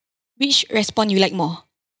like which response you like more.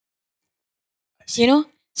 You know?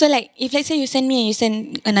 So like, if let's say you send me and you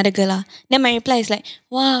send another girl lah, then my reply is like,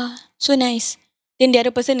 wow, so nice. Then the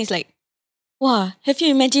other person is like, wow, have you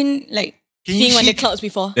imagined like Can you being on see- the clouds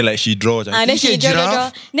before? Then like she draws. Then she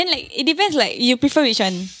draw. Then like, it depends like, you prefer which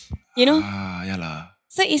one? You know? Yeah lah.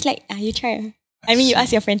 So it's like, you try. I mean, you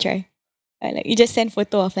ask your friend try. Like, you just send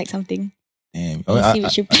photo of like something. Damn. You see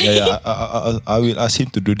which you I will ask him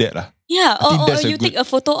to do that lah. Yeah, think or that's a you good- take a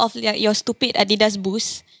photo of like, your stupid Adidas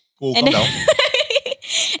boost. Oh, And calm then- down.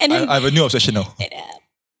 And then I have a new obsession now.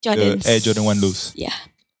 Jordans. The Air Jordan 1 lows. Yeah.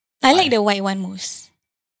 I like the white one most.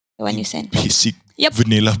 The one you sent. Basic. Yep.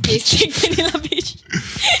 Vanilla bitch. Basic vanilla beige.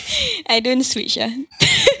 I don't switch.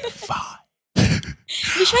 Fine.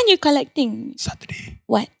 Which one you collecting? Saturday.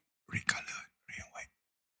 What? Red color. Red and white.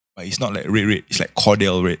 But it's not like red. It's like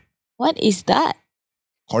cordial red. What is that?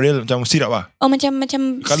 Cordial macam sirap lah. Oh, macam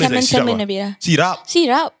Colour is like salmon syrup a bit lah. Sirap.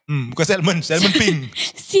 Sirap. Bukan salmon. Salmon pink.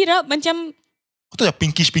 Sirap macam Kau tahu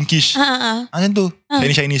yang pinkish. Macam tu. Ah.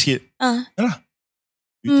 Shiny sikit. ah. Yalah.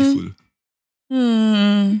 Beautiful.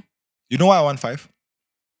 You know why I want 5?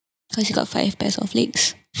 Because you got 5 pairs of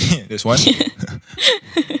legs. There's one.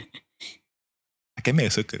 I can make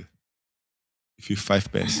a circle. If you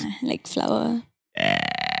 5 pairs. Like flower.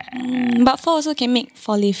 Yeah. But 4 also can make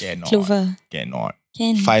 4 leaf Cannot. clover. Cannot.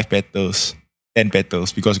 Can. 5 petals. 10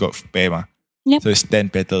 petals because got pair mah. Yep. So it's 10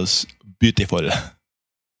 petals. Beautiful.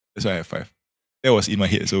 That's why I have 5. That was in my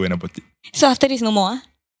head so when I bought it. So after this, no more.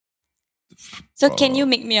 So Oh. can you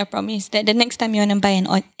make me a promise that the next time you want to buy an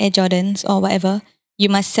Air Jordans or whatever, you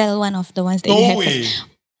must sell one of the ones that you No have. way.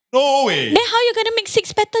 No way. Then how you gonna make 6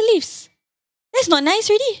 petal leaves? That's not nice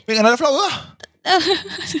already. Make another flower lah.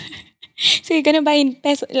 So you're gonna buy in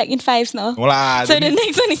pairs, like in 5s now. No lah. So the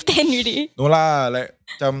next one is 10 already. No lah. Like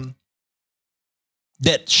macam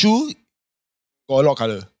that shoe got a lot of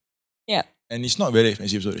colour. Yeah. And it's not very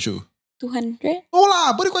expensive so the shoe. 200? No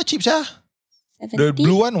lah. But it quite cheap sia. 70? The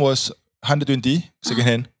blue one was 120 second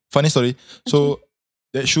hand. Funny story. So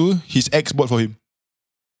that shoe his ex bought for him.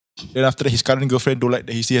 Then after that his current girlfriend don't like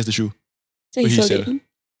that he still has the shoe. So he he sold sell. it.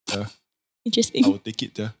 Yeah. Interesting. I will take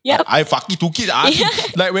it. Yep. I fucking took it. I asked him.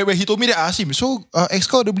 Like when he told me that, I asked him, so ex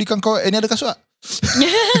kau ada belikan kau any other kasut tak?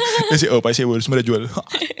 Dia say, paiseh pun, semua dah jual.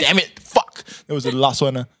 Damn it, fuck. That was the last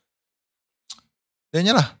one. Then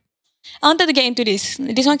lah. I wanted to get into this.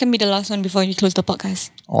 This one can be the last one before we close the podcast.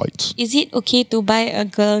 Alright. Is it okay to buy a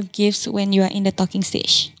girl gifts when you are in the talking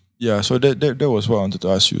stage? Yeah, so that was what I wanted to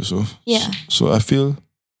ask you. So Yeah. So I feel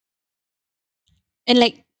And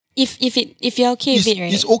like, if you're okay with it,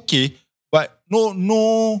 right? it's okay, but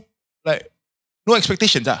no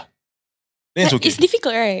expectations ah. Then it's But okay. It's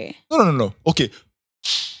difficult, right? No. Okay.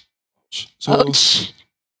 So Ouch.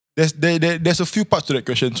 there's a few parts to that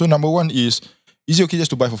question. So number one is it okay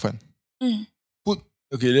just to buy for fun? Mm.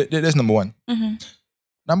 That's number one. Mm-hmm.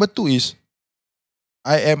 Number two is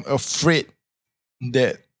I am afraid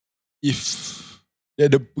that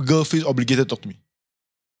the girl feels obligated to talk to me.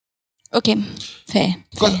 Okay, fair.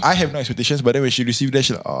 Because fair. I have no expectations, but then when she received that,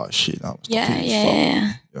 she's like, oh shit. I was Yeah.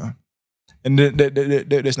 talking, fuck. And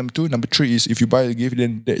that's number two. Number three is if you buy a gift,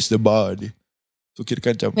 then that's the bar. So kira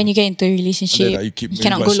kan macam When you get into a relationship, then, you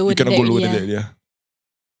cannot go lower you cannot than go lower that, than that. Yeah.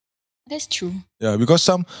 that's true. Yeah, because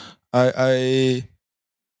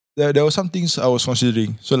there were some things I was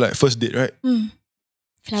considering. So like first date, right?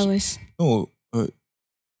 Flowers. No,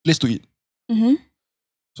 place to eat. Mm-hmm.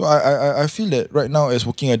 So I feel that right now as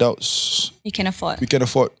working adults, You can afford. we can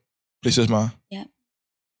afford places mah. Yeah.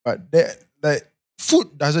 But that like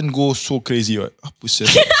food doesn't go so crazy, right? Apa sia?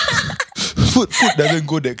 food doesn't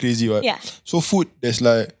go that crazy, right? Yeah. So food there's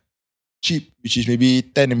like cheap, which is maybe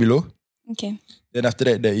 10 and below. Okay. Then after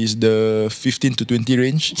that there is the 15 to 20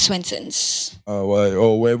 range. Swenson's. Or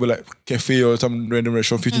wherever like cafe or some random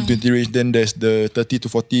restaurant 15 to 20 range. Then there's the 30 to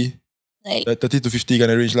 40, Like 30 to 50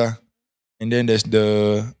 kind of range lah. And then there's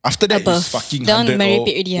the after that above. is fucking That one 100 very or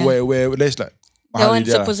big already, ah. where there's like that mahal one already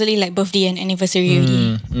lah. supposedly like birthday and anniversary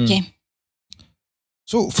already. Okay.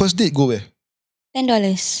 So first date go where? $10.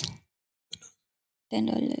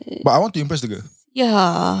 But I want to impress the girl.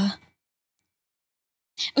 Yeah.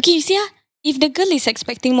 Okay, you see if the girl is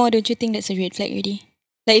expecting more, don't you think that's a red flag already?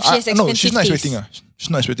 Like if she has expensive No, she's not taste, expecting. She's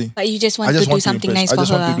not expecting. but you just want I just to do want to something impress. nice for I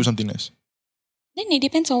just her. want to do something nice. Then it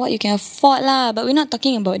depends on what you can afford lah. But we're not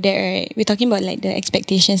talking about that, right? We're talking about like the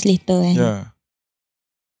expectations later. And Yeah.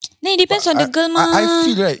 then it depends on the girl, I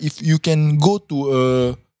feel right if you can go to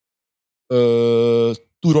a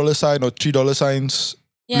 $2 sign or $3 signs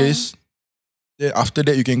yeah. place, then after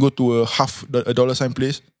that you can go to a dollar sign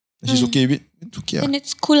place. And she's okay with it. It's okay. Then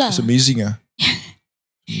it's cool lah. It's amazing.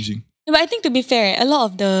 Amazing. But I think to be fair, a lot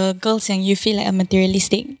of the girls yang you feel like are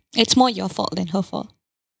materialistic, it's more your fault than her fault.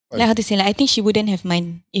 Right. Like how to say, like I think she wouldn't have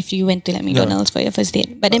mind if you went to like McDonald's for your first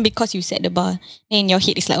date. But then because you set the bar, then in your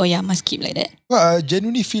head it's like, oh yeah, must keep like that. Well, I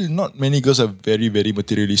genuinely feel not many girls are very, very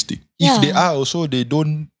materialistic. Yeah. If they are also, they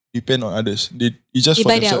don't depend on others. It's just They for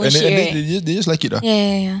buy their themselves. own And shit, they just like it.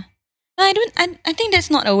 Yeah. No, I think that's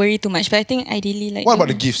not a worry too much. But I think ideally like. What about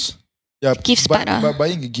the gifts? Yeah, Gifts part but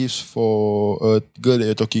buying gifts for a girl that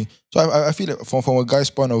you're talking. So I feel like from a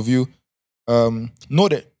guy's point of view, know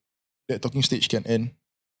that talking stage can end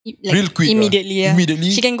like, real quick. Immediately. Yeah.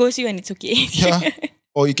 Immediately. She can ghost you and it's okay. Yeah.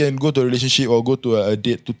 Or you can go to a relationship or go to a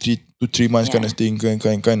date to 3 months kind of thing,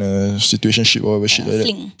 kind of situationship or whatever shit like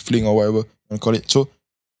Fling. that. Fling or whatever you want to call it. So,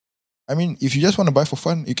 I mean, if you just want to buy for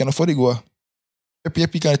fun, you can afford it, go.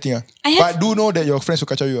 Happy kind of thing. But do know that your friends will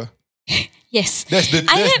kacau you. Yes. That's the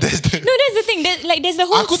That's the thing. There's the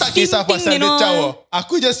whole Aku tak kisah thing, pasal you dia know. caw.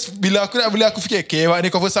 Aku just bila aku nak beli aku fikir, okay, wak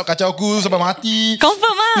ni confirm sab kacau aku sampai mati.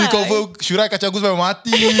 Confirm Ni ah. confirm Syurai kacau aku sampai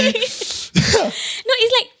mati. No,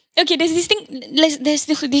 it's like okay. There's this thing. There's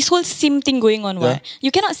this whole sim thing going on. Yeah. What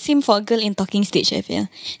you cannot sim for a girl in talking stage. I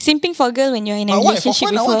feel simping for a girl when you're in a Why? For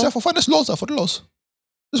relationship fun, I with want her. for fun. That's laws for the laws.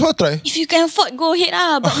 Just want to try. If you can afford, go ahead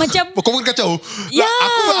ah. But macam Kau kena kacau. Yeah.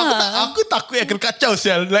 Aku takut yang kena kacau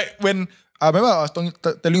sial. Like when remember I was telling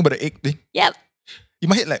you about the egg thing. yep, In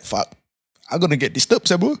my head like fuck, I'm gonna get disturbed,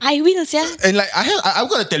 bro. I will. Yeah. And like I'm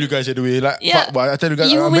gonna tell you guys the way. Like Yeah. fuck, but I tell you guys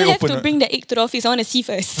You I'm will very have open. to bring the egg to the office. I want to see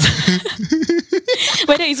first.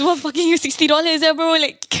 Whether it's worth fucking you $60, bro.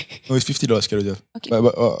 Like No, it's $50 Carousel. Okay.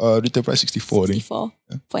 But retail price 64. I think. 64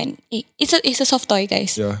 for an egg. It's a soft toy,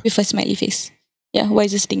 guys. Yeah. With a smiley face. Yeah. Why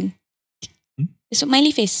is this thing? It's a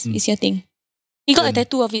smiley face. Is your thing. He got a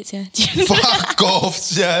tattoo of it, yeah. Fuck off,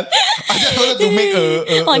 sial. I just wanted to make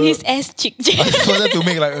a On his ass cheek. I just wanted to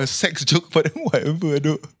make like a sex joke, but whatever, I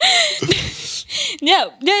do. Yeah.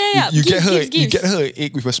 You get Gifts. her an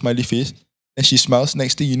egg with a smiley face, and she smiles.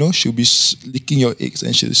 Next thing you know, she'll be licking your eggs,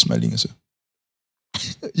 and she'll be smiling as well.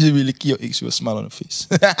 She'll be licking your eggs with a smile on her face.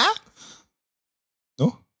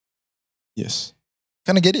 No? Yes.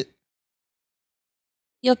 Can I get it?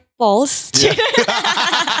 Your balls. Yeah.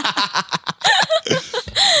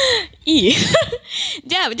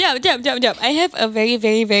 Jap. I have a very,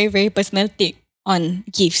 very, very, very personal take on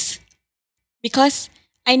gifts. Because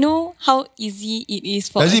I know how easy it is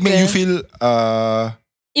for Does a it make girl. you feel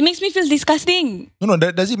It makes me feel disgusting. no,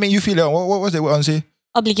 does it make you feel what's that word I say?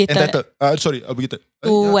 Obligated Entitled. Sorry, obligated.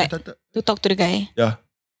 To what? Entitled. to talk to the guy. Yeah.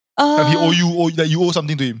 He owe you that you owe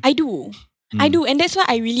something to him. I do. I do, and that's why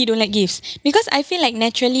I really don't like gifts, because I feel like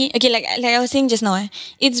naturally, okay, like I was saying just now,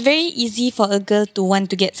 it's very easy for a girl to want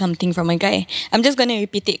to get something from a guy. I'm just gonna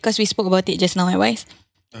repeat it because we spoke about it just now, Wise.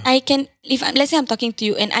 I can, let's say I'm talking to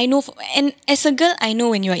you, and I know, and as a girl, I know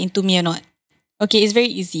when you are into me or not. Okay, it's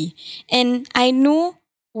very easy, and I know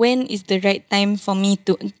when is the right time for me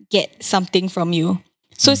to get something from you.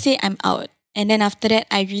 So say I'm out, and then after that,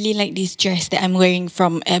 I really like this dress that I'm wearing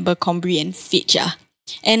from Abercrombie and Fitch.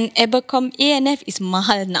 And Abercrombie A&F is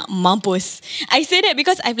mahal nak mampus. I say that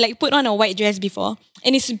because I've like put on a white dress before,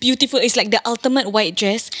 and it's beautiful. It's like the ultimate white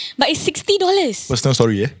dress, but it's $60. Personal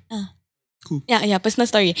story, Cool. Yeah, personal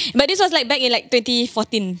story. But this was like back in like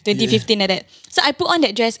 2014, 2015 like that. So I put on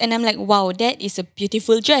that dress and I'm like, wow, that is a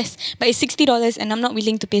beautiful dress. But it's $60 and I'm not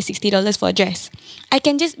willing to pay $60 for a dress. I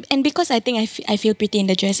can just, and because I think I feel pretty in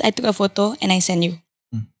the dress, I took a photo and I sent you.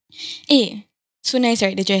 Hey, so nice,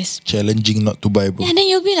 right, the dress? Challenging not to buy, bro. Yeah, and then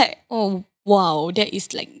you'll be like, oh, wow, that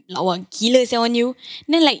is like lawa gila sia on you.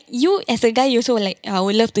 And then like you as a guy, you also like, I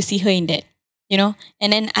would love to see her in that, you know?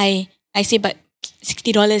 And then I say, but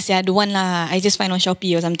 $60, yeah, don't want lah. I just find on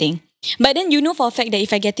Shopee or something. But then you know for a fact that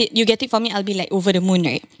if I get it, you get it for me, I'll be like over the moon,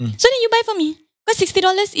 right? So then you buy for me. Because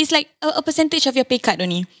 $60 is like a percentage of your pay cut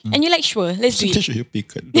only. And you're like, sure, let's do it. Percentage of your pay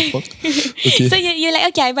cut. The fuck? Okay. So you're like,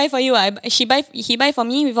 okay, I buy for you. He buy for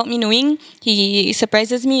me without me knowing. He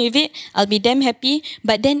surprises me with it. I'll be damn happy.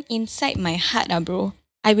 But then inside my heart, bro,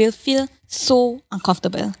 I will feel so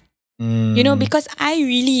uncomfortable. You know, because I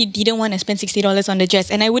really didn't want to spend $60 on the dress,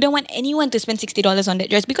 and I wouldn't want anyone to spend $60 on that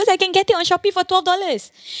dress because I can get it on Shopee for $12.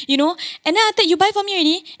 You know, and then after you buy for me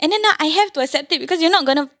already, and then now I have to accept it because you're not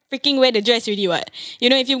gonna freaking wear the dress already, what? You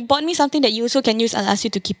know, if you bought me something that you also can use, I'll ask you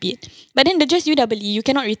to keep it. But then the dress you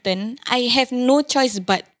cannot return. I have no choice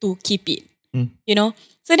but to keep it. You know,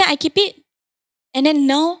 so then I keep it, and then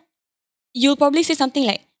now you'll probably say something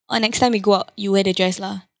like, "Oh, next time we go out, you wear the dress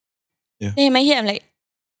lah." Yeah. Then in my head, I'm like,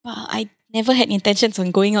 wow, I never had intentions on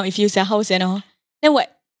going out with you, your house, you know. Then what?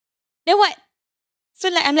 So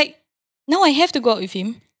like, I'm like, now I have to go out with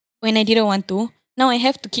him when I didn't want to. now I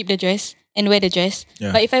have to keep the dress and wear the dress.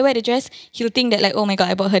 Yeah. But if I wear the dress, he'll think that like, oh my god,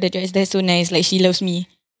 I bought her the dress. That's so nice. Like she loves me.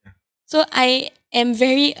 So I am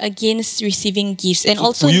very against receiving gifts, and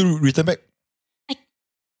also will you return back?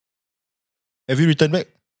 Have you returned back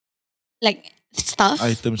like stuff.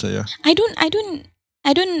 items? Yeah, I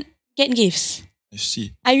don't get gifts. I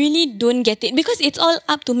see. I really don't get it because it's all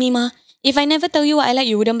up to me, ma. If I never tell you what I like,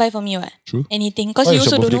 you wouldn't buy for me, what? True. Anything. Because Why you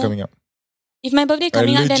is also your don't birthday know. coming up? If my birthday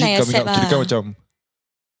coming up, then I Legit accept Kira lah. macam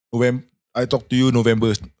November. I talk to you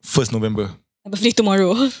November 1st November. My birthday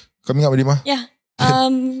tomorrow. Coming up already mah? Yeah.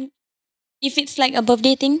 If it's like a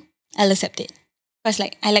birthday thing, I'll accept it. Because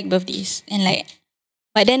like I like birthdays and like,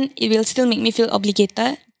 but then it will still make me feel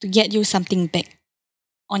obligated to get you something back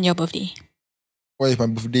on your birthday. Why if my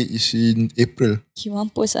birthday is in April? You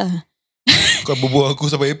mampus ah. Kau berbual aku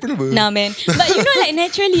sampai April ber? Nah man. But you know like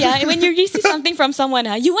naturally when you receive something from someone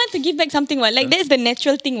you want to give back something what? Like that's the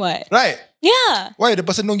natural thing what? Right. Yeah. Why the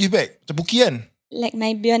person don't give back? Macam Puki kan? Like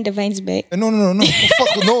my Beyond the Vines bag. No.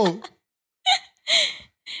 Fuck no.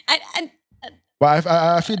 But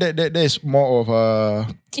I feel that is more of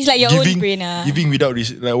it's like your giving, own brain ah. giving without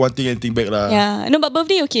like wanting anything back lah. Yeah. No, but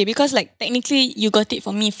birthday okay because like technically you got it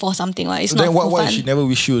for me for something what? It's So not then for why fun. she never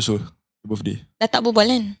wish you also birthday? Dah tak berbual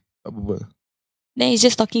kan? Tak apa. Then it's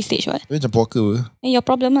just talking stage what? Dia macam poker apa? Then your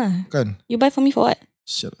problem ah. Kan? You buy for me for what?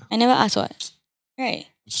 Sial lah. I never ask what? Right.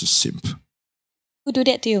 It's a simp. Who do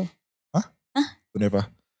that to you? Whenever.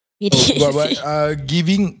 Really? But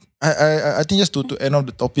giving, I think just to end off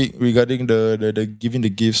the topic regarding the giving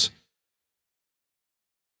the gifts.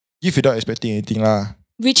 Give without expecting anything lah.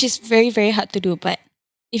 Which is very, very hard to do. But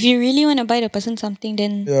if you really want to buy the person something,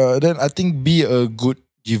 then Yeah, then I think be a good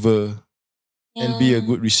giver and be a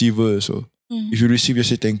good receiver. So if you receive,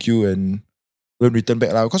 just say thank you and don't return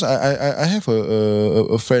back lah. Because I have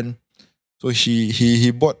a friend. So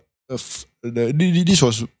he bought this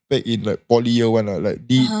was back in like poly year one lah. Like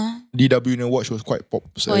DW watch was quite pop.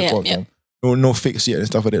 So no fake shit and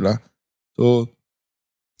stuff like that lah. So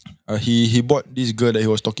he bought this girl that he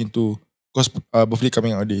was talking to because birthday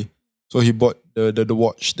coming out day. So he bought the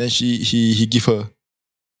watch. Then he give her.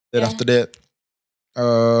 Then after that,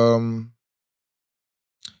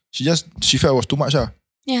 she felt it was too much lah.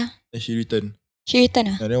 Yeah. Then she returned. She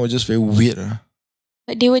returned ah. And then it was just very weird lah.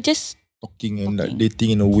 But they were just Talking and like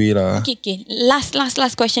dating in a way lah. okay. Last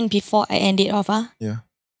question before I end it off Yeah.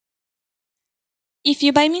 If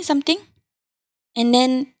you buy me something and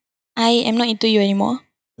then I am not into you anymore,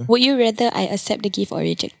 would you rather I accept the gift or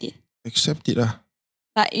reject it? Accept it lah.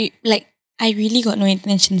 But I really got no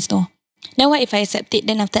intentions though. Then what if I accept it?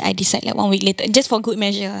 Then after I decide like 1 week later, just for good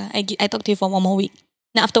measure, I talk to you for 1 more week.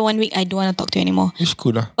 Now after 1 week, I don't want to talk to you anymore. It's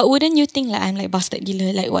cool lah. But wouldn't you think like I'm like bastard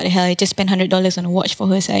gila? Like what the hell? I just spent $100 on a watch for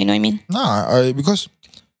her. So you know what I mean? Nah, because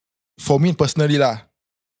for me personally lah,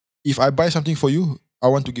 if I buy something for you,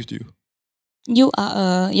 I want to give to you. You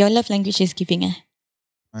are your love language is giving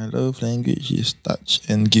My love language is touch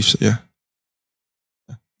and gifts. Yeah.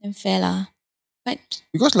 Then fair lah. But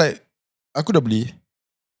Because like aku dah beli,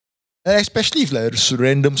 and especially if like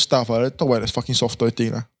random stuff I talk about that fucking soft toy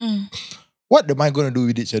thing lah. What am I gonna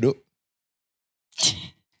do with it, Shadow?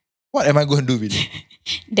 What am I gonna do with it?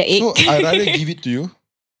 the egg. So I rather give it to you.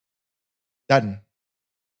 Done.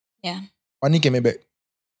 Yeah. Money can make back.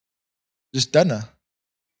 Just done lah.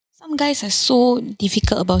 Some guys are so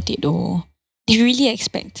difficult about it though. They really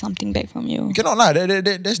expect something back from you. You cannot lah.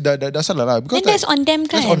 That's salah lah. Because Then that's on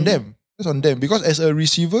them kan? That's on them. Because as a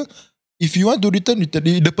receiver, if you want to return.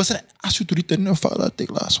 The person ask you to return, fuck lah,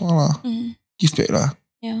 take lah, semua lah. Give back lah.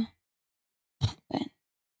 Yeah. But,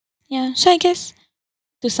 yeah. So I guess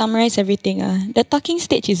to summarize everything, the talking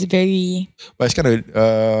stage is very But it's kind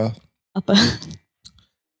of apa?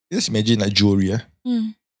 just imagine like jewelry.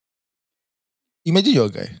 Imagine you're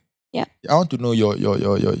a guy. Yeah. I want to know your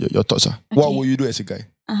thoughts. What will you do as a guy?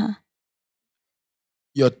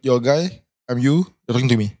 You're a guy, I'm you, you're talking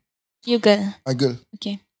to me. You girl. A girl.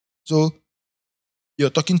 Okay. So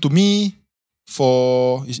you're talking to me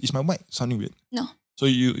for is my mic sounding weird? No. So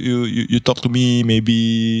you talk to me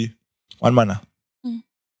maybe 1 month.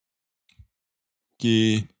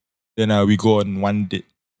 Okay. Then we go on 1 date.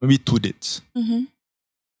 Maybe 2 dates.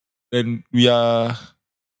 Then we are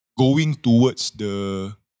going towards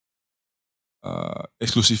the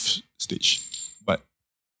exclusive stage. But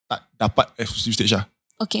tak dapat exclusive stage lah.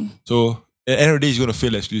 Okay. So at the end of the day, it's going to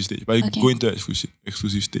fail exclusive stage. But you Okay. go into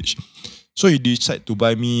exclusive stage. So you decide to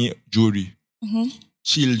buy me jewelry.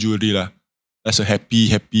 Chill jewelry lah. That's a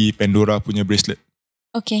happy Pandora punya bracelet.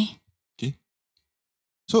 Okay.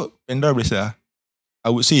 So Pandora bracelet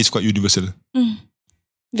I would say it's quite universal.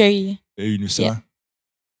 Very. Very universal. Yeah.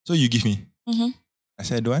 So you give me. I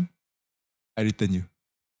said, I don't want. I return you.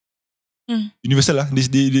 Universal lah, this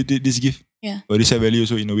gift. Yeah. Or resale value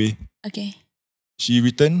also in a way. Okay. She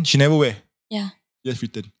return, she never wear. Yeah. Just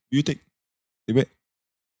return. You take. Take back.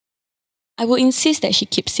 I would insist that she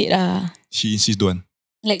keeps it. She insists don't want.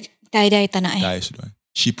 Like, die tak nak Die, she don't want.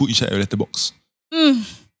 She put inside a letterbox.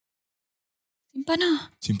 Simpan lah.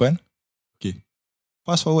 Simpan? Okay.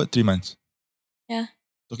 Fast forward 3 months. Yeah.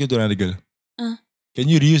 Talking to another girl. Can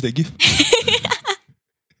you reuse that gift?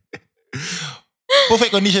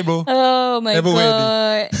 Perfect condition, bro. Oh my Never wear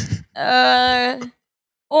god.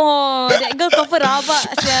 That girl cover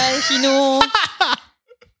rabak sia, she know.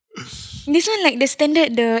 This one like the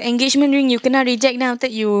standard, the engagement ring you kena reject now after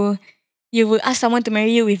you will ask someone to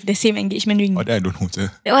marry you with the same engagement ring. Oh, that I don't know, sir.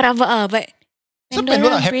 That one rabak but So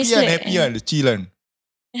Pandora happy lah, the chill lah.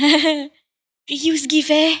 Reuse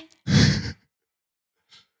gift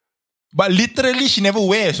But literally she never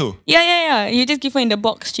wear so. Yeah. You just give her in the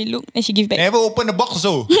box. She look and she give back. Never open the box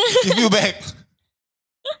so. Give you back.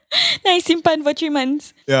 Nice, simpan for 3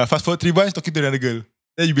 months. Yeah, fast forward 3 months talking to another girl.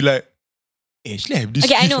 Then you be like, hey, actually I have this.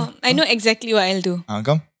 Okay, gift. I know exactly what I'll do.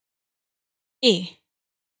 Come.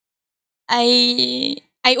 I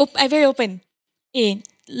very open.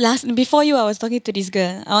 Before you, I was talking to this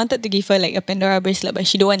girl. I wanted to give her like a Pandora bracelet, but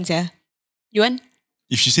she don't want, yeah. You want?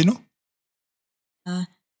 If she say no?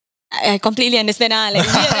 I completely understand like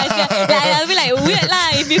weird I'll be like weird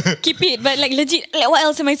lah if you keep it, but like legit, like what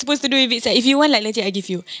else am I supposed to do if it's like, if you want like legit I give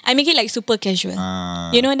you. I make it like super casual.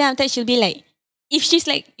 You know, then after that she'll be like, if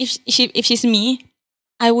she's me,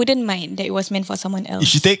 I wouldn't mind that it was meant for someone else. If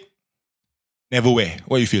she take, never wear,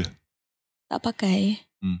 what you feel? Tak pakai.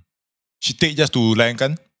 She take just to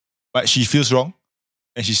layankan, but she feels wrong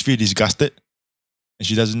and she feels disgusted and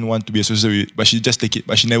she doesn't want to be associated with it, but she just take it,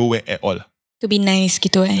 but she never wear at all. To be nice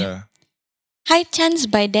gitu Yeah. High chance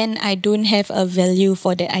by then I don't have a value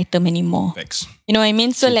for that item anymore. Thanks. You know what I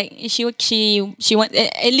mean? So like she want,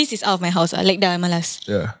 at least it's out of my house. Like dah malas.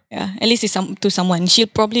 Yeah. At least it's to someone. She'll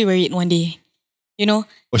probably wear it one day. You know?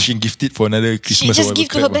 Or she can gift it for another Christmas. She just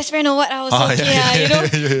give to her best friend or what. I was okay, you know?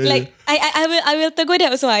 Like I will tegur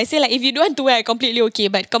that also. I say like, if you don't want to wear, I completely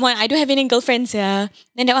okay. But come on, I don't have any girlfriends. Then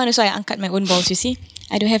that one also I angkat my own balls. You see,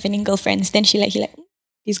 I don't have any girlfriends. Then he like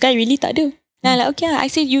this guy really tak ada. Then I'm like, okay, I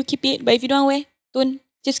say you keep it, but if you don't wear, don't,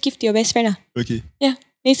 just give to your best friend. Okay. Yeah,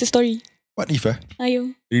 that's the story. What if?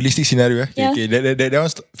 Ayo. Realistic scenario. Yeah. Okay, that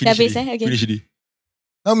one's finished. Okay. Finish already.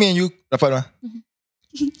 Now me and you dapat mah.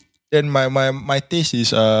 Then my taste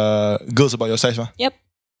is girls about your size mah. Yep.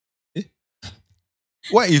 Okay.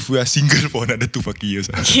 What if we are single for another 2 fucking years?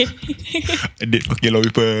 Okay. I date fucking a lot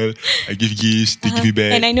of people. I give gifts, they give me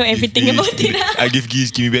back. And I know everything about it. I give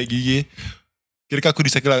gifts, give me back, give. Kira aku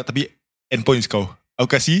recycle lah, tapi endpoint is kau. Aku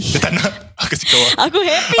kasih, dia tak nak, aku kasih kau. Aku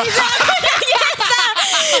happy sah. Yes sah.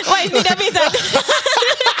 Why is ni dah habis sah?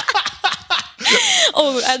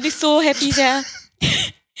 Oh, I'll be so happy sah.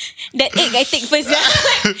 That egg I take first sah.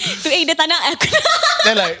 Tu egg dia tak nak aku.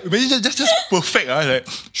 Then like, imagine just perfect like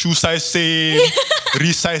shoe size same,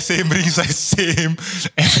 wrist size same, ring size same,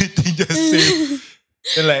 everything just same.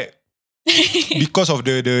 Then like, because of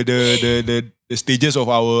the stages of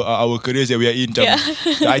our careers that we are in, the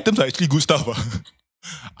items are actually good stuff.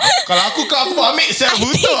 Kalau aku ambil saya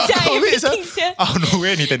butuh aku ambil saya. I don't know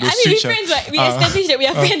where Nintendo Switch. I mean, we're friends, right? We established that we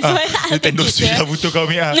are friends. Nintendo Switch lah butuh kau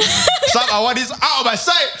ambil. Some I want this out of my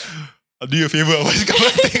sight. I'll do you a favor. I want this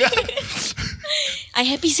thing. I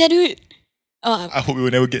happy sah dude. I hope we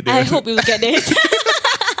will never get there. I hope we will get there.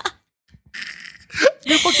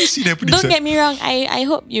 I fucking see that happening. Don't get me wrong. I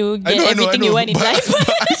hope you get everything you want in life.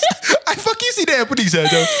 I fucking see that happening, sir.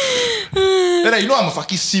 Then like, you know I'm a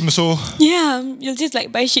fucking sim, so yeah, you'll just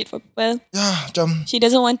like buy shit for people. yeah, macam She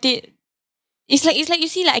doesn't want it. It's like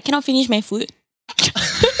you see, like I cannot finish my food.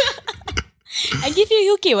 I give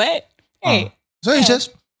you okay, what? Hey. So it's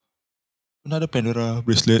just another Pandora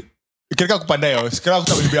bracelet. Kira aku pandai tau. Sekarang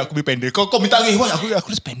aku tak boleh aku beli pendant. Kau minta lagi, wah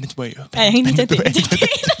aku just pendant sebaik. Ini cantik.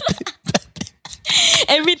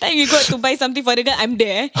 Every time you go to buy something for the girl, I'm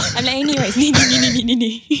there. I'm like,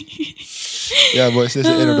 ni. Yeah, boys, that's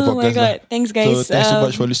the end of the podcast. Oh my god, thanks guys. So thanks so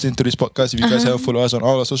much for listening to this podcast. If you guys haven't followed us on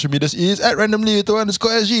all our social medias, is at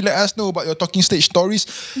randomly_SG. Let us know about your talking stage stories,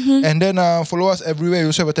 and then follow us everywhere.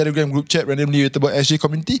 We also have a Telegram group chat, randomly_SG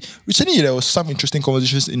community. Recently, there was some interesting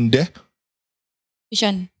conversations in there. Which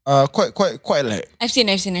one? Quite like I've seen.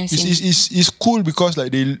 It's cool because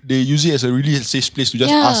like they use it as a really safe place to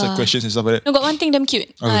just ask questions and stuff like that. No, got one thing damn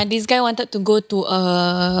cute. Okay. This guy wanted to go to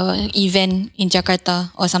a event in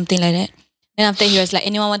Jakarta or something like that. Then after he was like,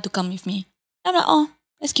 anyone want to come with me? I'm like, oh,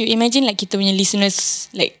 that's cute. Imagine like kita punya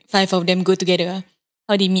listeners, like 5 of them go together.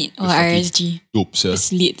 how they meet or That's RSG. Dope, sir.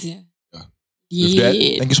 It's lit. Yeah. With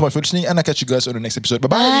that, thank you so much for listening, and I'll catch you guys on the next episode.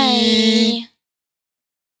 Bye-bye. Bye.